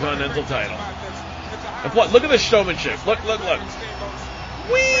the Intercontinental title. And plus, look at the showmanship. Look.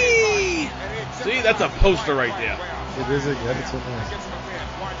 Whee! See, that's a poster right there. It is a good. It's a nice.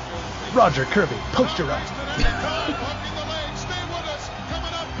 Roger Kirby, posterize.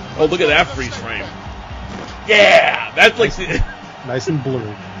 Oh, look at that freeze frame. Yeah, that's like the nice and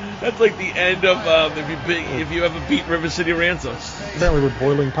blue. That's like the end of if you ever beat River City Ransom. Apparently, we're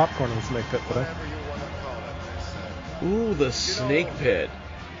boiling popcorn in the snake pit today. Ooh, the snake pit.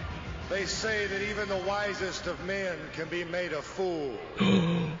 They say that even the wisest of men can be made a fool.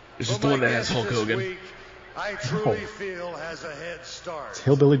 This is the one that has Hulk Hogan. Week, I truly feel has a head start. It's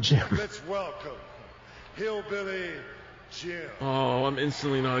Hillbilly Jim. Let's welcome Hillbilly Jim. Oh, I'm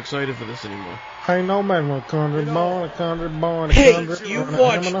instantly not excited for this anymore. I know, man. A country born. Hey, you've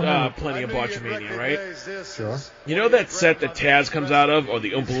watched plenty of Botchamania, right? Sure. You know that set that Taz comes out of, or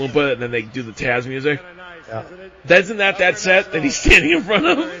the Oompa Loompa, and then they do the Taz music? Yeah. Isn't that set that he's standing in front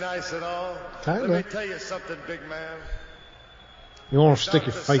of? Very nice at all. Kinda. Let me tell you something, big man. You want to stick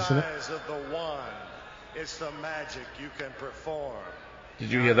your face in it? It's not the size of the wand. It's the magic you can perform.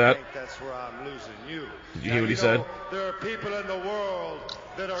 Did you hear that? I think that's where I'm losing you. Did you hear what he said? There are people in the world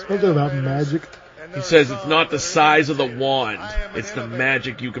that are something about magic. He says it's not the size of the wand, it's the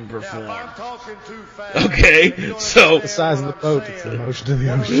magic you can perform. Okay, so the size of the boat, it's the motion of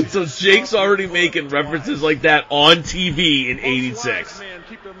the ocean. So Jake's already making references like that on TV in '86. Men,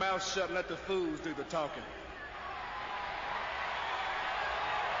 keep your mouth shut and let the fools do the talking.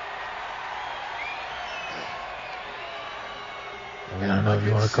 I know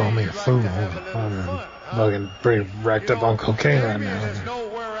you want to call me a fool. I'm fucking pretty racked up on cocaine right now. There's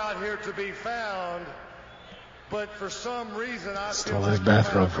nowhere out here to be found, but for some reason I stole his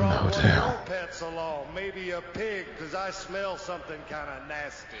bathrobe from the hotel. Pets along, maybe a pig, because I smell something kind of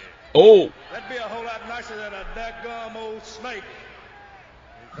nasty. Oh. That'd be a whole lot nicer than a dadgum old snake.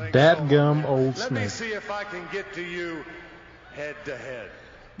 Dadgum old Let me snake. see if I can get to you head to head.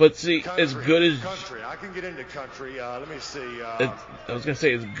 But see, Country, as good as country, I can get into country. Let me see. I was gonna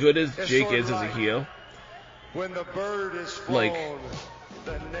say, as good as Jake is as a heel, when the bird is flown, like,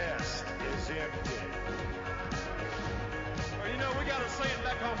 the nest is empty. Well, you know, we got a saying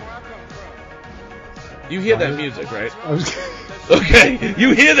back home where I come from. you hear that music, right? Okay,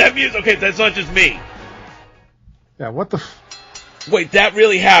 you hear that music. Okay, that's not just me. Yeah, what the? Wait, that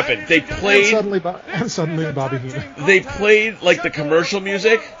really happened. They And played. suddenly Bobby Heenan. They played like the commercial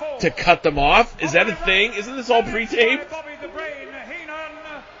music to cut them off. Is that a thing? Isn't this all pre-taped?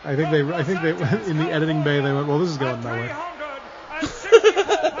 I think they in the editing bay they went, well, this is going nowhere. The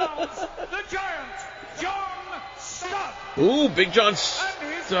giant, John Studd. Ooh, Big John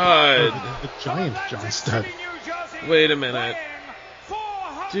Studd. The giant John Studd. Wait a minute,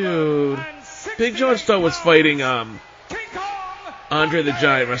 dude. Big John Studd was fighting Andre the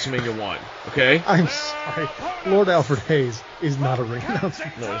Giant WrestleMania 1. Okay. I'm sorry, Lord Alfred Hayes is not a ring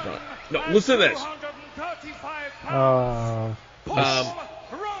announcer. No, he's not. No, listen to this.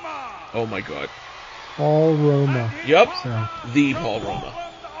 Oh my God. Paul Roma. Yep. So. The Paul Roma.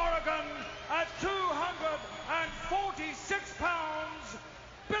 Oregon at 246 pounds,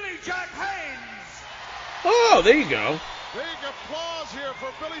 Billy Jack Haynes. Oh, there you go. Big applause here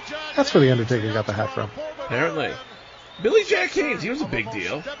for Billy Jack. That's where the Undertaker got the hat from. Apparently. Billy Jack Haynes, he was a big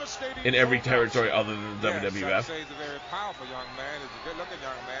deal in every territory other than the WWF. He's a very powerful young man. He's a good-looking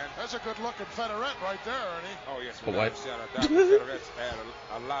young man. That's a good-looking featherette right there, Ernie. Oh, yes. A what? Featherette's had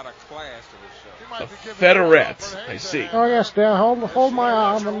a lot of class to this show. A featherette, I see. Oh yes, Dad, hold my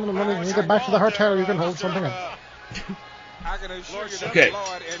arm, and when you get back to the hotel, you can hold something else. I can assure you that Okay,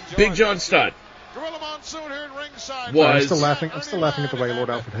 Lord enjoyed Big John Studd Gorilla Monsoon here in ringside. was. I'm still laughing at the way Lord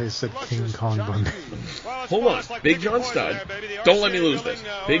Alfred Hayes said King Kong Bundy. Hold on, Big John Studd. Don't let me lose this.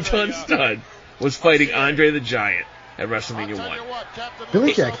 Big John Studd was fighting Andre the Giant at WrestleMania 1.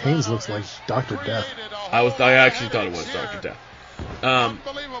 Billy Jack Haynes looks like Dr. Death. I actually thought it was Dr. Death.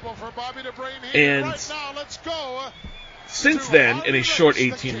 And since then, in a short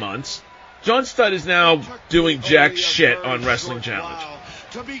 18 months, John Studd is now doing jack shit on Wrestling Challenge.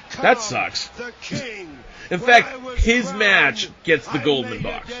 That sucks. In fact, his match gets the Goldman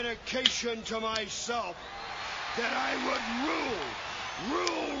box. Dedication to myself that I would rule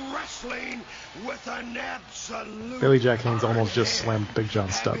wrestling with an absolute. Billy Jack Haynes almost just slammed Big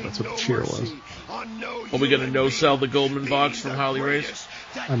John Studd. That's what the cheer was. Are we going to no-sell the Goldman box from Harley Race?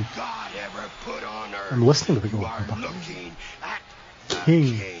 I'm listening to the Goldman box.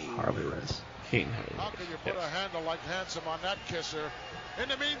 King Harley Race. King How can you put a handle like Handsome on that kisser? In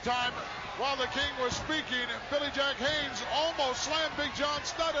the meantime, while the King was speaking, Billy Jack Haynes almost slammed Big John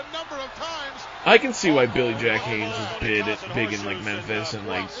Studd a number of times. I can see why Billy Jack Haynes is big in like Memphis and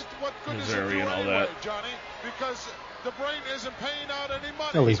like Missouri and all that. Johnny, because the brain isn't paying out any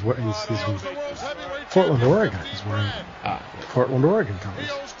money. Well, he's from Portland, Oregon. He's wearing Portland, Oregon companies.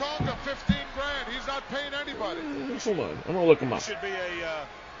 He owes Tonga $15,000. He's not paying anybody. Hold on, I'm gonna look him up. Should be a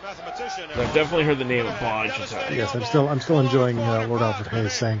mathematician. I've definitely heard the name a bunch of times. Yes, I'm still enjoying Lord Alfred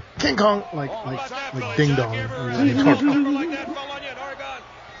Hayes saying King Kong like Ding Dong.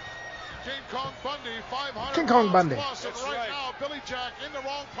 King Kong Bundy. Plus, and right now, Billy Jack in the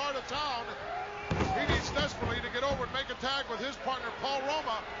wrong part of town. He needs desperately to get over and make a tag with his partner Paul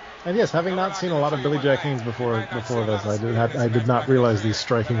Roma. And yes, having not seen a lot of Billy Jack Haynes before this, I did not realize the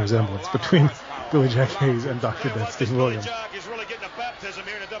striking resemblance between Billy Jack Hayes and Dr. Death Steve Williams.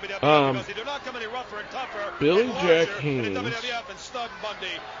 Billy Jack Haynes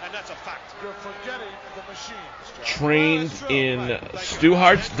trained in Stu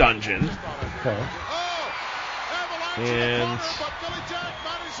Hart's dungeon. Okay. And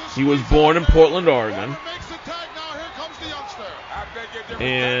he was born in Portland, Oregon.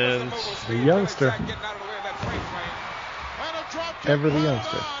 And the youngster. Ever the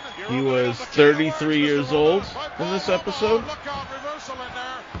youngster. He was 33 years old in this episode.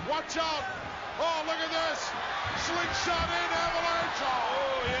 Watch out. Oh, look at this. Slingshot in, avalanche.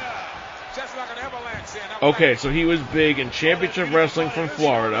 Oh, yeah. Just like an avalanche in. Okay, so he was big in Championship Wrestling from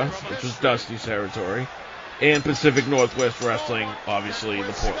Florida, which was Dusty's territory, and Pacific Northwest Wrestling, obviously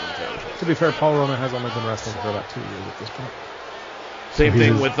the Portland territory. To be fair, Paul Roma has only been wrestling for about 2 years at this point. Same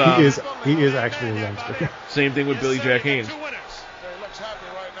thing with he is actually a youngster. Same thing with Billy Jack Haynes.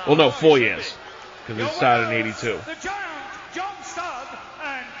 Well, no, 4 years, because it started in '82.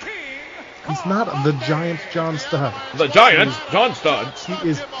 He's not the giant John Studd. The giant John Studd. He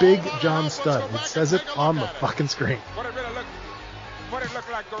is Big John Studd. It says it on the fucking screen. What it It looked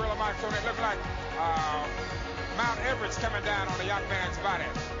like Gorilla Monsoon. It looked like Mount Everest coming down on a young man's body.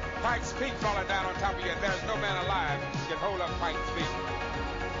 Pike's Peak falling down on top of you. There's no man alive who can hold up Pike's Peak.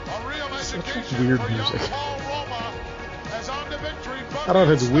 Such weird music. I don't know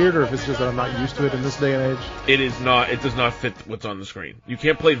if it's weird or if it's just that I'm not used to it in this day and age. It is not. It does not fit what's on the screen. You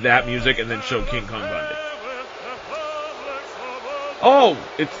can't play that music and then show King Kong Bundy. Oh,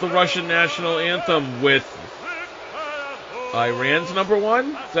 it's the Russian national anthem with Iran's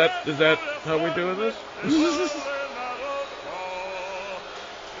 #1. Is that how we're doing this?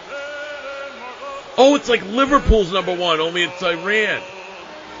 Oh, it's like Liverpool's #1, only it's Iran.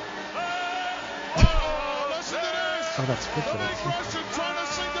 Oh, that's good for this.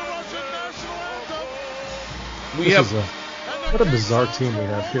 What a bizarre team we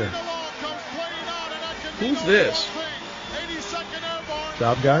have here. Who's this?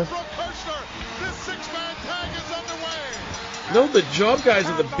 Job guys? No, the job guys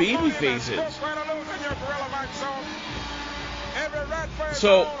are the baby faces.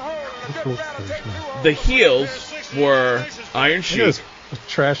 So, the heels were Iron Sheik.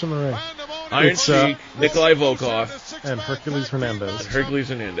 Trash in the ring. Iron Sheik, Nikolai Volkov, and Hercules Hernandez.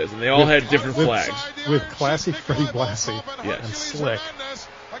 And they all had different flags. With classy Freddie Blassie yes. and Slick.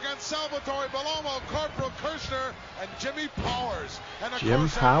 Against Salvatore Bellomo, Corporal Kirshner, and Jimmy Powers. Jim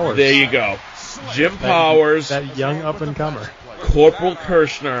Powers. There you go. Jim Powers. That young up-and-comer. Corporal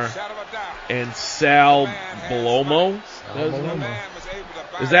Kirshner and Sal Bellomo.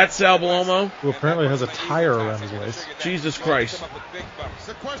 Is that Sal Bellomo? Who apparently has a tire around his waist. Jesus Christ.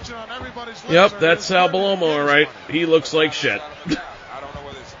 Yep, that's Sal Bellomo, all right. He looks like shit.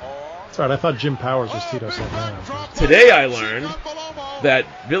 That's right, I thought Jim Powers was Tito Santana. Today I learned that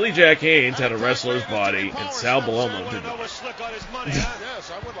Billy Jack Haynes had a wrestler's body and Sal Bellomo didn't. Yes,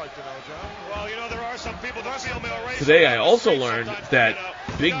 I would like to know, John. Well, you know, there are some people that feel male race. Today I also learned that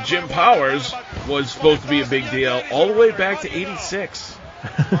Big Jim Powers was supposed to be a big deal all the way back to 86.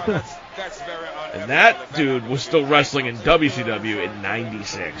 And that dude was still wrestling in WCW in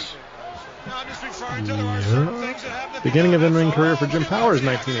 96. Yeah. Beginning of in-ring career for Jim Powers,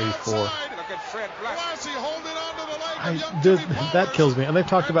 1984. That kills me. And they've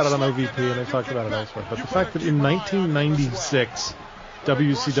talked about it on OVP and they've talked about it elsewhere. But the fact that in 1996,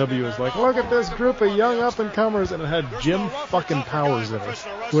 WCW was like, look at this group of young up-and-comers, and it had Jim fucking Powers in it,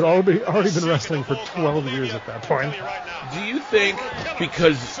 who had already been wrestling for 12 years at that point. Do you think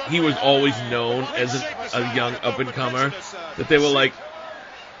because he was always known as a young up-and-comer that they were like,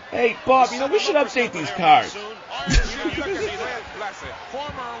 hey, Bob, you know, we should update these cards?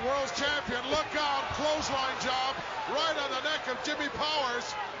 Former world champion, look out, clothesline job, right on the neck of Jimmy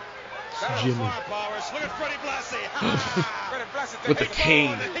Powers. Jimmy. Look at Freddie Blassie. With the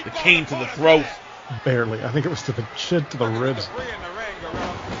cane to the throat. Barely. I think it was to the chin, to the ribs.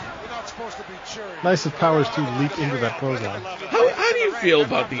 Nice of Powers to leap into that clothesline. How do you feel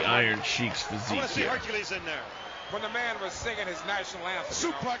about the Iron Sheik's physique here? When the man was singing his national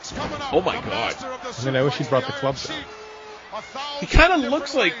anthem. Suplex coming up. Oh my God. I mean, I wish he brought the clubs out. He kind of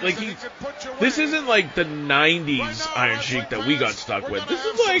looks like he. This isn't like the 90s Iron Sheik that we got stuck with. This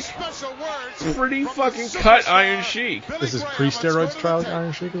is like pretty fucking cut Iron Sheik. This is pre-steroids trial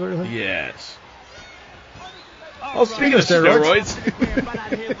Iron Sheik, is everything? Yes. Oh, speaking of steroids,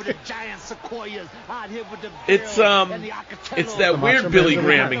 it's that weird Billy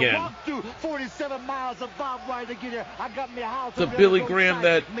Graham again. The Billy Graham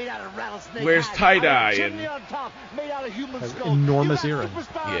that wears tie-dye and has enormous earrings.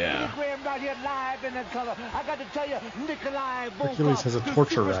 Yeah. Hercules has a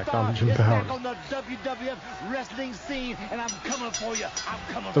torture rack on Jim Powers.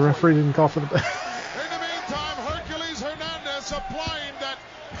 The referee didn't call for the... Hercules Hernandez applying that.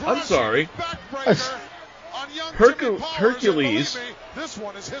 I'm sorry. Hercules. This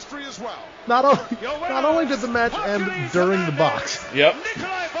one is history as well. Not only did the match end during the box. Yep.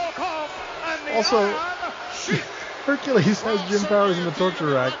 Also, Hercules has Jim Powers in the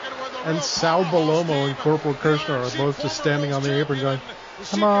torture rack, and Sal Bellomo and Corporal Kirshner are both just standing on the apron going,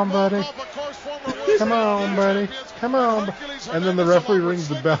 "Come on, buddy. Come on, buddy. Come on." And then the referee rings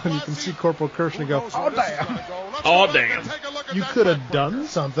the bell, and you can see Corporal Kirshner go, "Oh, damn. Oh, damn. You could have done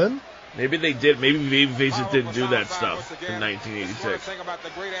something." Maybe they did. Maybe babyfaces didn't do that stuff in 1986.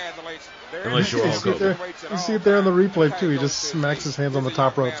 Unless you're all good. You see it there on the replay, too. He just smacks his hands on the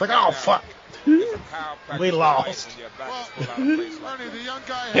top rope. It's like, oh, fuck. We lost.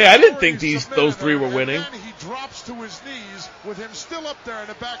 Hey, I didn't think those three were winning. He drops to his knees with him still up there in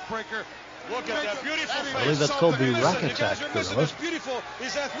the backbreaker. Look at that beautiful. I believe that's called the Rack Attack.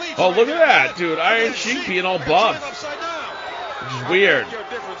 Oh, look at that, dude. Iron Sheik being all buff. Which is weird. Your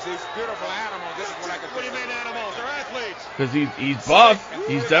difference, these beautiful animals. This is what I can. What do you mean animals? They're athletes. Because he's buff.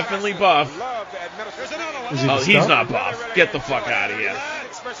 He's definitely buff. Oh, he's not buff. Get the fuck out of here.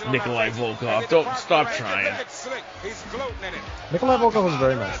 Nikolai Volkov. Don't stop trying. Nikolai Volkov was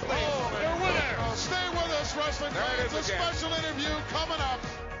very nice. Stay with us, wrestling fans. A special interview coming up.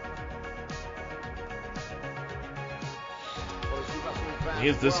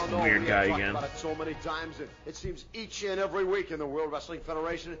 Here's this weird guy again. About it so many times, it seems each and every week in the World Wrestling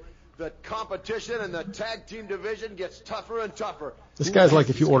Federation, the competition in the tag team division gets tougher and tougher. This guy's like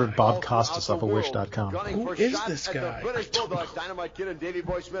if you ordered Bob Costas off of Wish.com. Who is this guy? The British Bulldogs, Dynamite Kid and Davey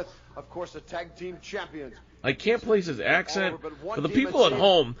Boy Smith, of course, the tag team champions. I can't place his accent. For the people at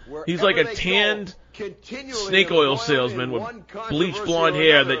home, he's like a tanned snake oil salesman with bleached blonde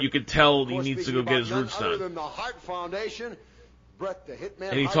hair that you could tell he needs to go get his roots done.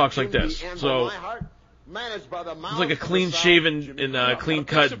 And he talks like this. So it's like a clean-shaven and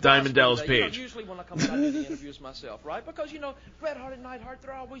clean-cut Diamond Dallas Page. Usually when I come out to the interviews myself, right? Because, you know, Bret Hart and Neidhart,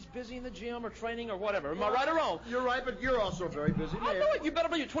 they're always busy in the gym or training or whatever. Am I right or wrong? You're right, but you're also very busy. I know it. You better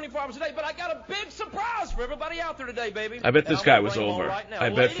believe it 24 hours a day. But I got a big surprise for everybody out there today, baby. I bet this guy was over. Right I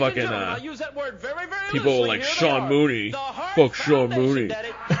bet fucking I use that word very, very people were like, Sean Mooney. Fuck Sean Mooney.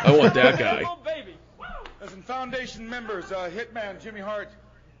 I want that guy. Listen, Foundation members, Hitman, Jimmy Hart,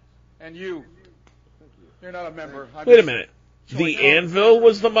 and you. You're not a member. Wait a minute. The Anvil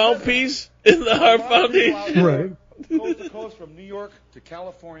was the mouthpiece in the Hart Foundation? Right. Coast to coast from New York to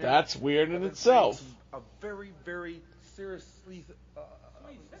California. That's weird in itself. A very, very seriously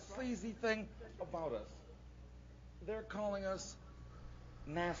sleazy thing about us. They're calling us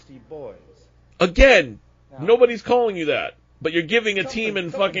nasty boys. Again, nobody's calling you that. But you're giving a team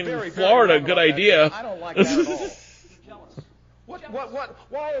in fucking Florida a good idea. I don't like that at all.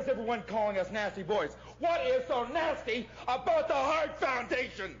 Why is everyone calling us nasty boys? What is so nasty about the Hart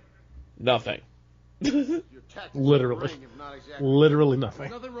Foundation? Nothing. Literally. Literally nothing.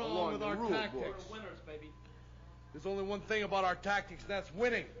 There's nothing wrong with our tactics. There's only one thing about our tactics, and that's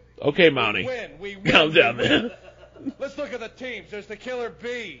winning. Okay, Mountie. We win. Calm down, man. Let's look at the teams. There's the Killer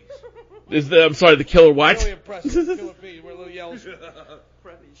Bees. I'm sorry, the Killer what? Really impressive. Killer Bees. We're a little yellow.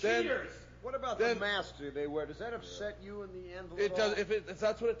 What about the mask they wear? Does that upset you in the end? It does. If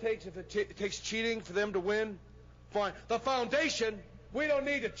that's what it takes, if it takes cheating for them to win, fine. The Foundation, we don't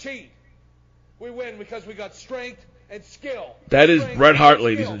need to cheat. We win because we got strength and skill. That is Bret Hart,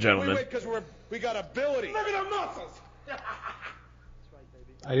 ladies and gentlemen. We win because we got ability. Look at the muscles.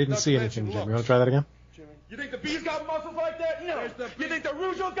 I didn't see anything, Jim. You want to try that again? You think the Bees got muscles like that? No. You think the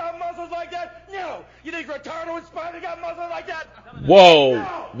Rougeos got muscles like that? No. You think Retardo and Spider got muscles like that? Whoa.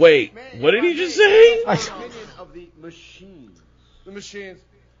 No. Wait. What did he just say? Opinion of the machines. The machines.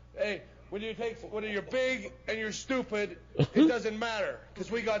 Hey, when you're big and you're stupid, it doesn't matter.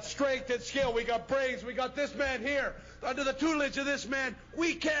 Because we got strength and skill. We got brains. We got this man here. Under the tutelage of this man,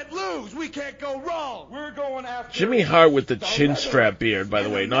 we can't lose. We can't go wrong. We're going after Jimmy Hart with the chin strap beard, by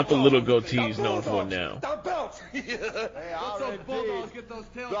the way, not the little goatee he's known for now. The belts. The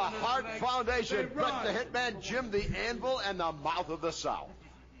Hart Foundation, Bret the Hitman, Jim the Anvil, and the Mouth of the South.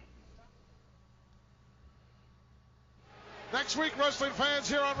 Next week, wrestling fans,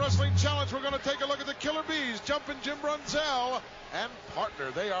 here on Wrestling Challenge, we're going to take a look at the Killer Bees, Jumpin' Jim Brunzell, and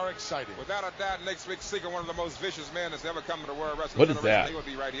partner. They are excited. Without a doubt, next week, Seeger, one of the most vicious men that's ever come to the World Wrestling What is Federation. that? He will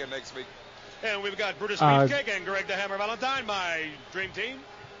be right here next week. And we've got Brutus Beefcake and Greg the Hammer Valentine, my dream team.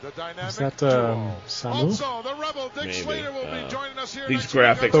 The dynamic Is that duo. Samu? Also, the Rebel Dick Maybe. Slater will be joining us here These next week.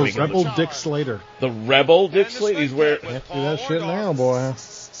 graphics The make him Rebel look- Dick Slater. The Rebel Dick Slater? He's where You have to do that shit now, boy.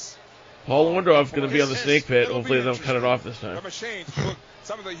 Paul Orndorff's going to be on the snake pit. Hopefully they don't cut it off this time. The machines,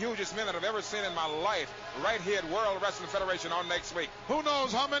 some of the hugest men that I've ever seen in my life, right here at World Wrestling Federation on next week. Who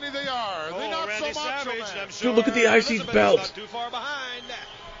knows how many they are? The not Randy so macho Savage, man. I'm sure Dude, look at the IC's Elizabeth belt. is not too far behind.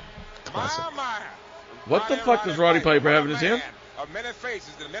 My. What the fuck does Roddy Piper have in his hand? Of many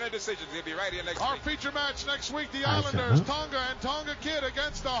faces and many decisions. He'll be right here next Our week. feature match next week, the I see. Islanders, Tonga and Tonga Kid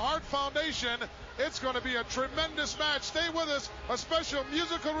against the Hart Foundation. It's going to be a tremendous match. Stay with us. A special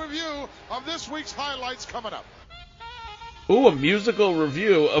musical review of this week's highlights coming up. Ooh, a musical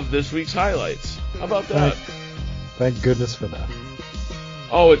review of this week's highlights. How about that? Thank goodness for that.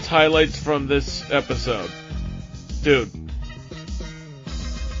 Oh, it's highlights from this episode. Dude.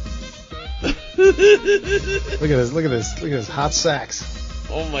 Look at this. Look at this. Look at this. Hot sax.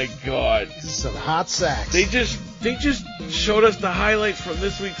 Oh my god. This is some hot sax. They just showed us the highlights from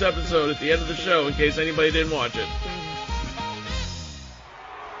this week's episode at the end of the show in case anybody didn't watch it.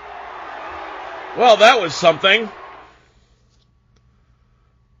 Well, that was something.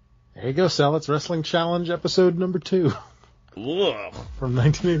 There you go, Sal. It's Wrestling Challenge episode number 2. Ugh. From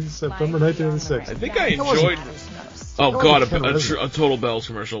September 1986. I think I enjoyed. Oh God, a Total Bells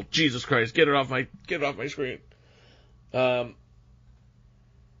commercial. Jesus Christ, get it off my screen. Yeah,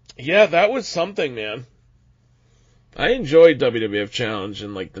 that was something, man. I enjoyed WWF Challenge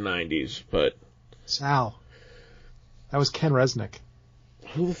in like the 90s, but Sal. That was Ken Resnick.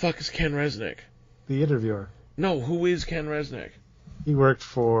 Who the fuck is Ken Resnick? The interviewer. No, who is Ken Resnick? He worked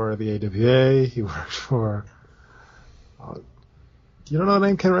for the AWA. He worked for. You don't know the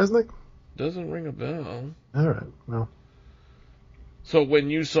name Ken Resnick? Doesn't ring a bell. All right, well. So when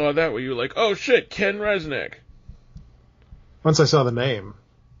you saw that, were you like, "Oh shit, Ken Resnick"? Once I saw the name.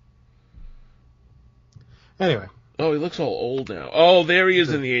 Anyway. Oh, he looks all old now. Oh, there he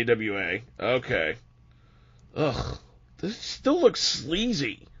is in the AWA. Okay. Ugh. This still looks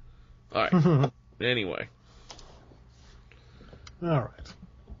sleazy. All right. Anyway. All right.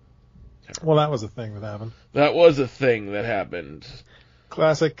 Well, that was a thing that happened. That was a thing that happened.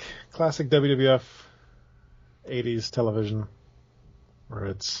 Classic WWF 80s television, where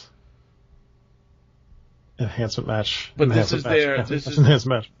it's enhancement match. But this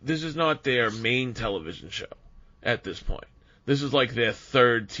is not their main television show at this point. This is like their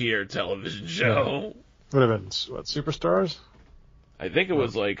third tier television show. Would have been what, Superstars? I think it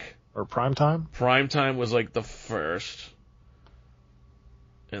was like or Primetime. Primetime was like the first,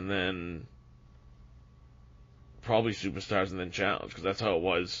 and then probably Superstars and then Challenge, because that's how it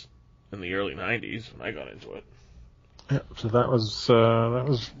was in the early 90s when I got into it. Yeah, so that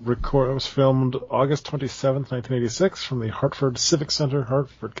was filmed August 27th, 1986 from the Hartford Civic Center,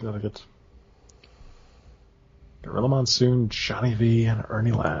 Hartford, Connecticut. Gorilla Monsoon, Johnny V, and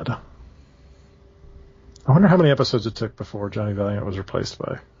Ernie Ladd. I wonder how many episodes it took before Johnny Valiant was replaced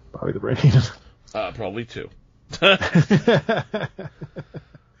by Bobby the Brain Heenan. Probably 2.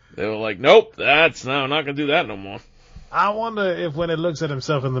 They were like, nope, I'm not going to do that no more. I wonder if when he looks at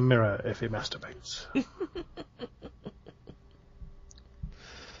himself in the mirror, if he masturbates.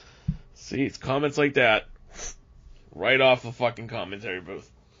 See, it's comments like that. Right off the fucking commentary booth.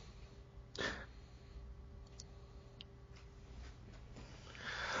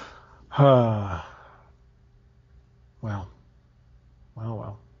 Well.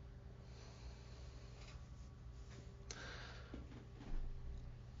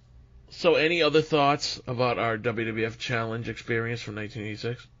 So, any other thoughts about our WWF Challenge experience from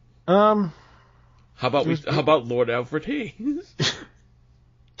 1986? How about Lord Alfred Hayes?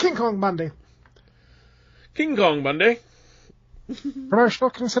 King Kong Bundy. King Kong Bundy. Promotional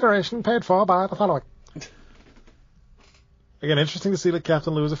consideration paid for by the following. Again, interesting to see that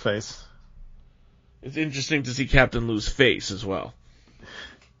Captain Lou is a face. It's interesting to see Captain Lou's face as well.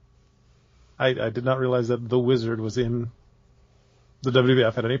 I did not realize that the Wizard was in the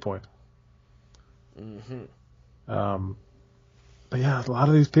WWF at any point. Mm-hmm. But yeah, a lot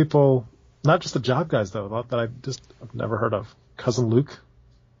of these people, not just the job guys though, a lot that I've never heard of. Cousin Luke.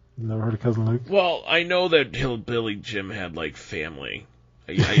 Never heard of Cousin Luke? Well, I know that Hillbilly Jim had like family.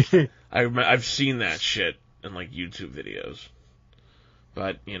 I've seen that shit in like YouTube videos.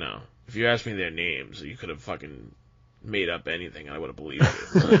 But, you know, if you asked me their names, you could have fucking made up anything and I would have believed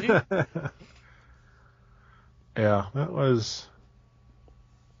it. Yeah, that was...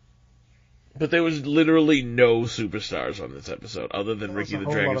 But there was literally no superstars on this episode other than Ricky the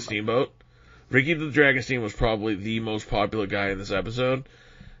Dragon Steamboat. Ricky the Dragon Steamboat was probably the most popular guy in this episode,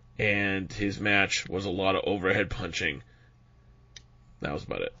 and his match was a lot of overhead punching. That was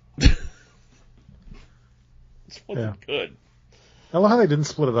about it. This wasn't good. I love how they didn't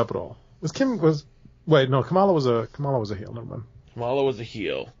split it up at all. Kamala was a heel, never mind. Kamala was a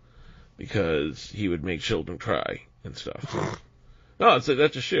heel because he would make children cry and stuff. No,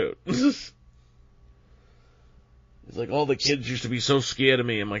 that's a shoot. It's like, all the kids used to be so scared of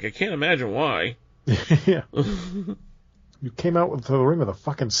me. I'm like, I can't imagine why. Yeah. You came out with the ring with a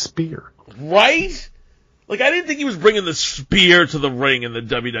fucking spear. Right? Like, I didn't think he was bringing the spear to the ring in the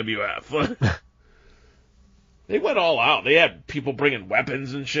WWF. They went all out. They had people bringing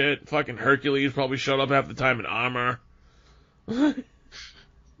weapons and shit. Fucking Hercules probably showed up half the time in armor. Remember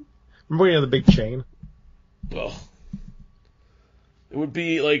when he had the big chain? Ugh. It would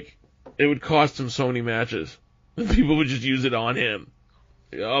be like, it would cost him so many matches. People would just use it on him.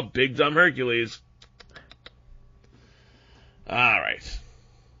 Oh, big dumb Hercules. Alright.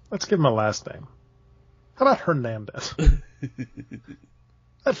 Let's give him a last name. How about Hernandez?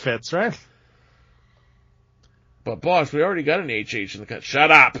 That fits, right? But boss, we already got an HH in the cut.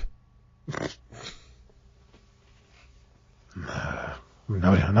 Shut up!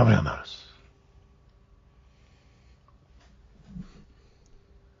 Nobody will notice.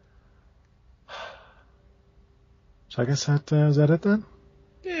 So I guess is that it then?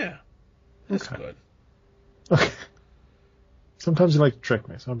 Yeah. That's good. Okay. Sometimes you like to trick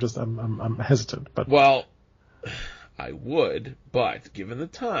me, so I'm hesitant. But well, I would, but given the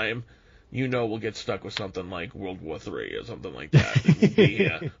time, we'll get stuck with something like World War III or something like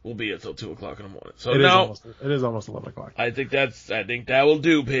that. We'll be here till 2 o'clock in the morning. So it is almost 11 o'clock. I think that will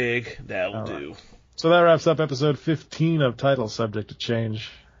do, Pig. That'll do. Right. So that wraps up episode 15 of Title Subject to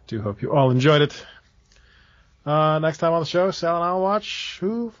Change. Do hope you all enjoyed it. Next time on the show, Sal and I'll watch.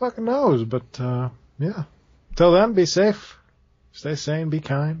 Who fucking knows? But yeah. Till then, be safe. Stay sane. Be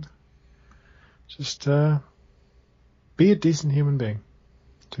kind. Just be a decent human being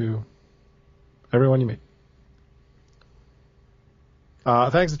to everyone you meet.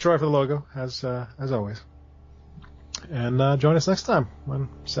 Thanks to Troy for the logo, as always. And join us next time when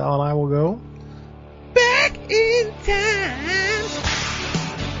Sal and I will go back in time.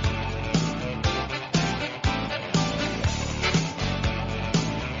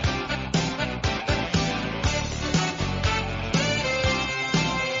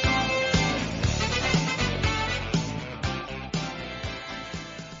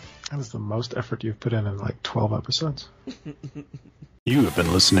 That is the most effort you've put in like 12 episodes. You have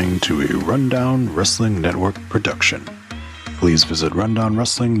been listening to a Rundown Wrestling Network production. Please visit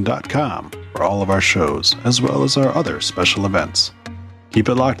rundownwrestling.com for all of our shows, as well as our other special events. Keep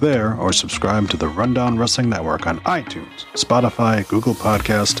it locked there, or subscribe to the Rundown Wrestling Network on iTunes, Spotify, Google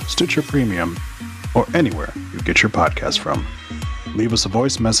Podcast, Stitcher Premium, or anywhere you get your podcast from. Leave us a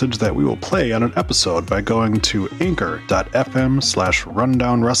voice message that we will play on an episode by going to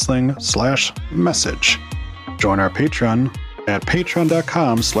anchor.fm/rundownwrestling/message. Join our Patreon at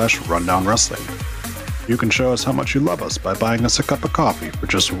patreon.com/rundownwrestling. You can show us how much you love us by buying us a cup of coffee for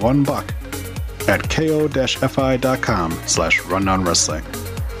just $1 at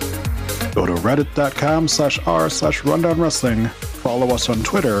ko-fi.com/rundownwrestling. Go to reddit.com/r/rundownwrestling. Follow us on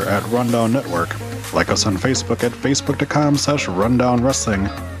Twitter at Rundown Network. Like us on Facebook at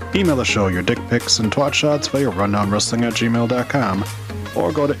facebook.com/rundownwrestling. Email the show your dick pics and twat shots via rundownwrestling@gmail.com.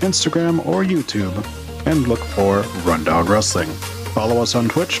 Or go to Instagram or YouTube and look for Rundown Wrestling. Follow us on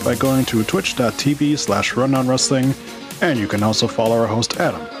Twitch by going to twitch.tv/rundownwrestling. And you can also follow our host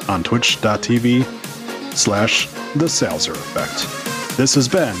Adam on twitch.tv/The Salzer Effect. This has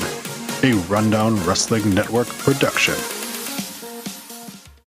been a Rundown Wrestling Network production.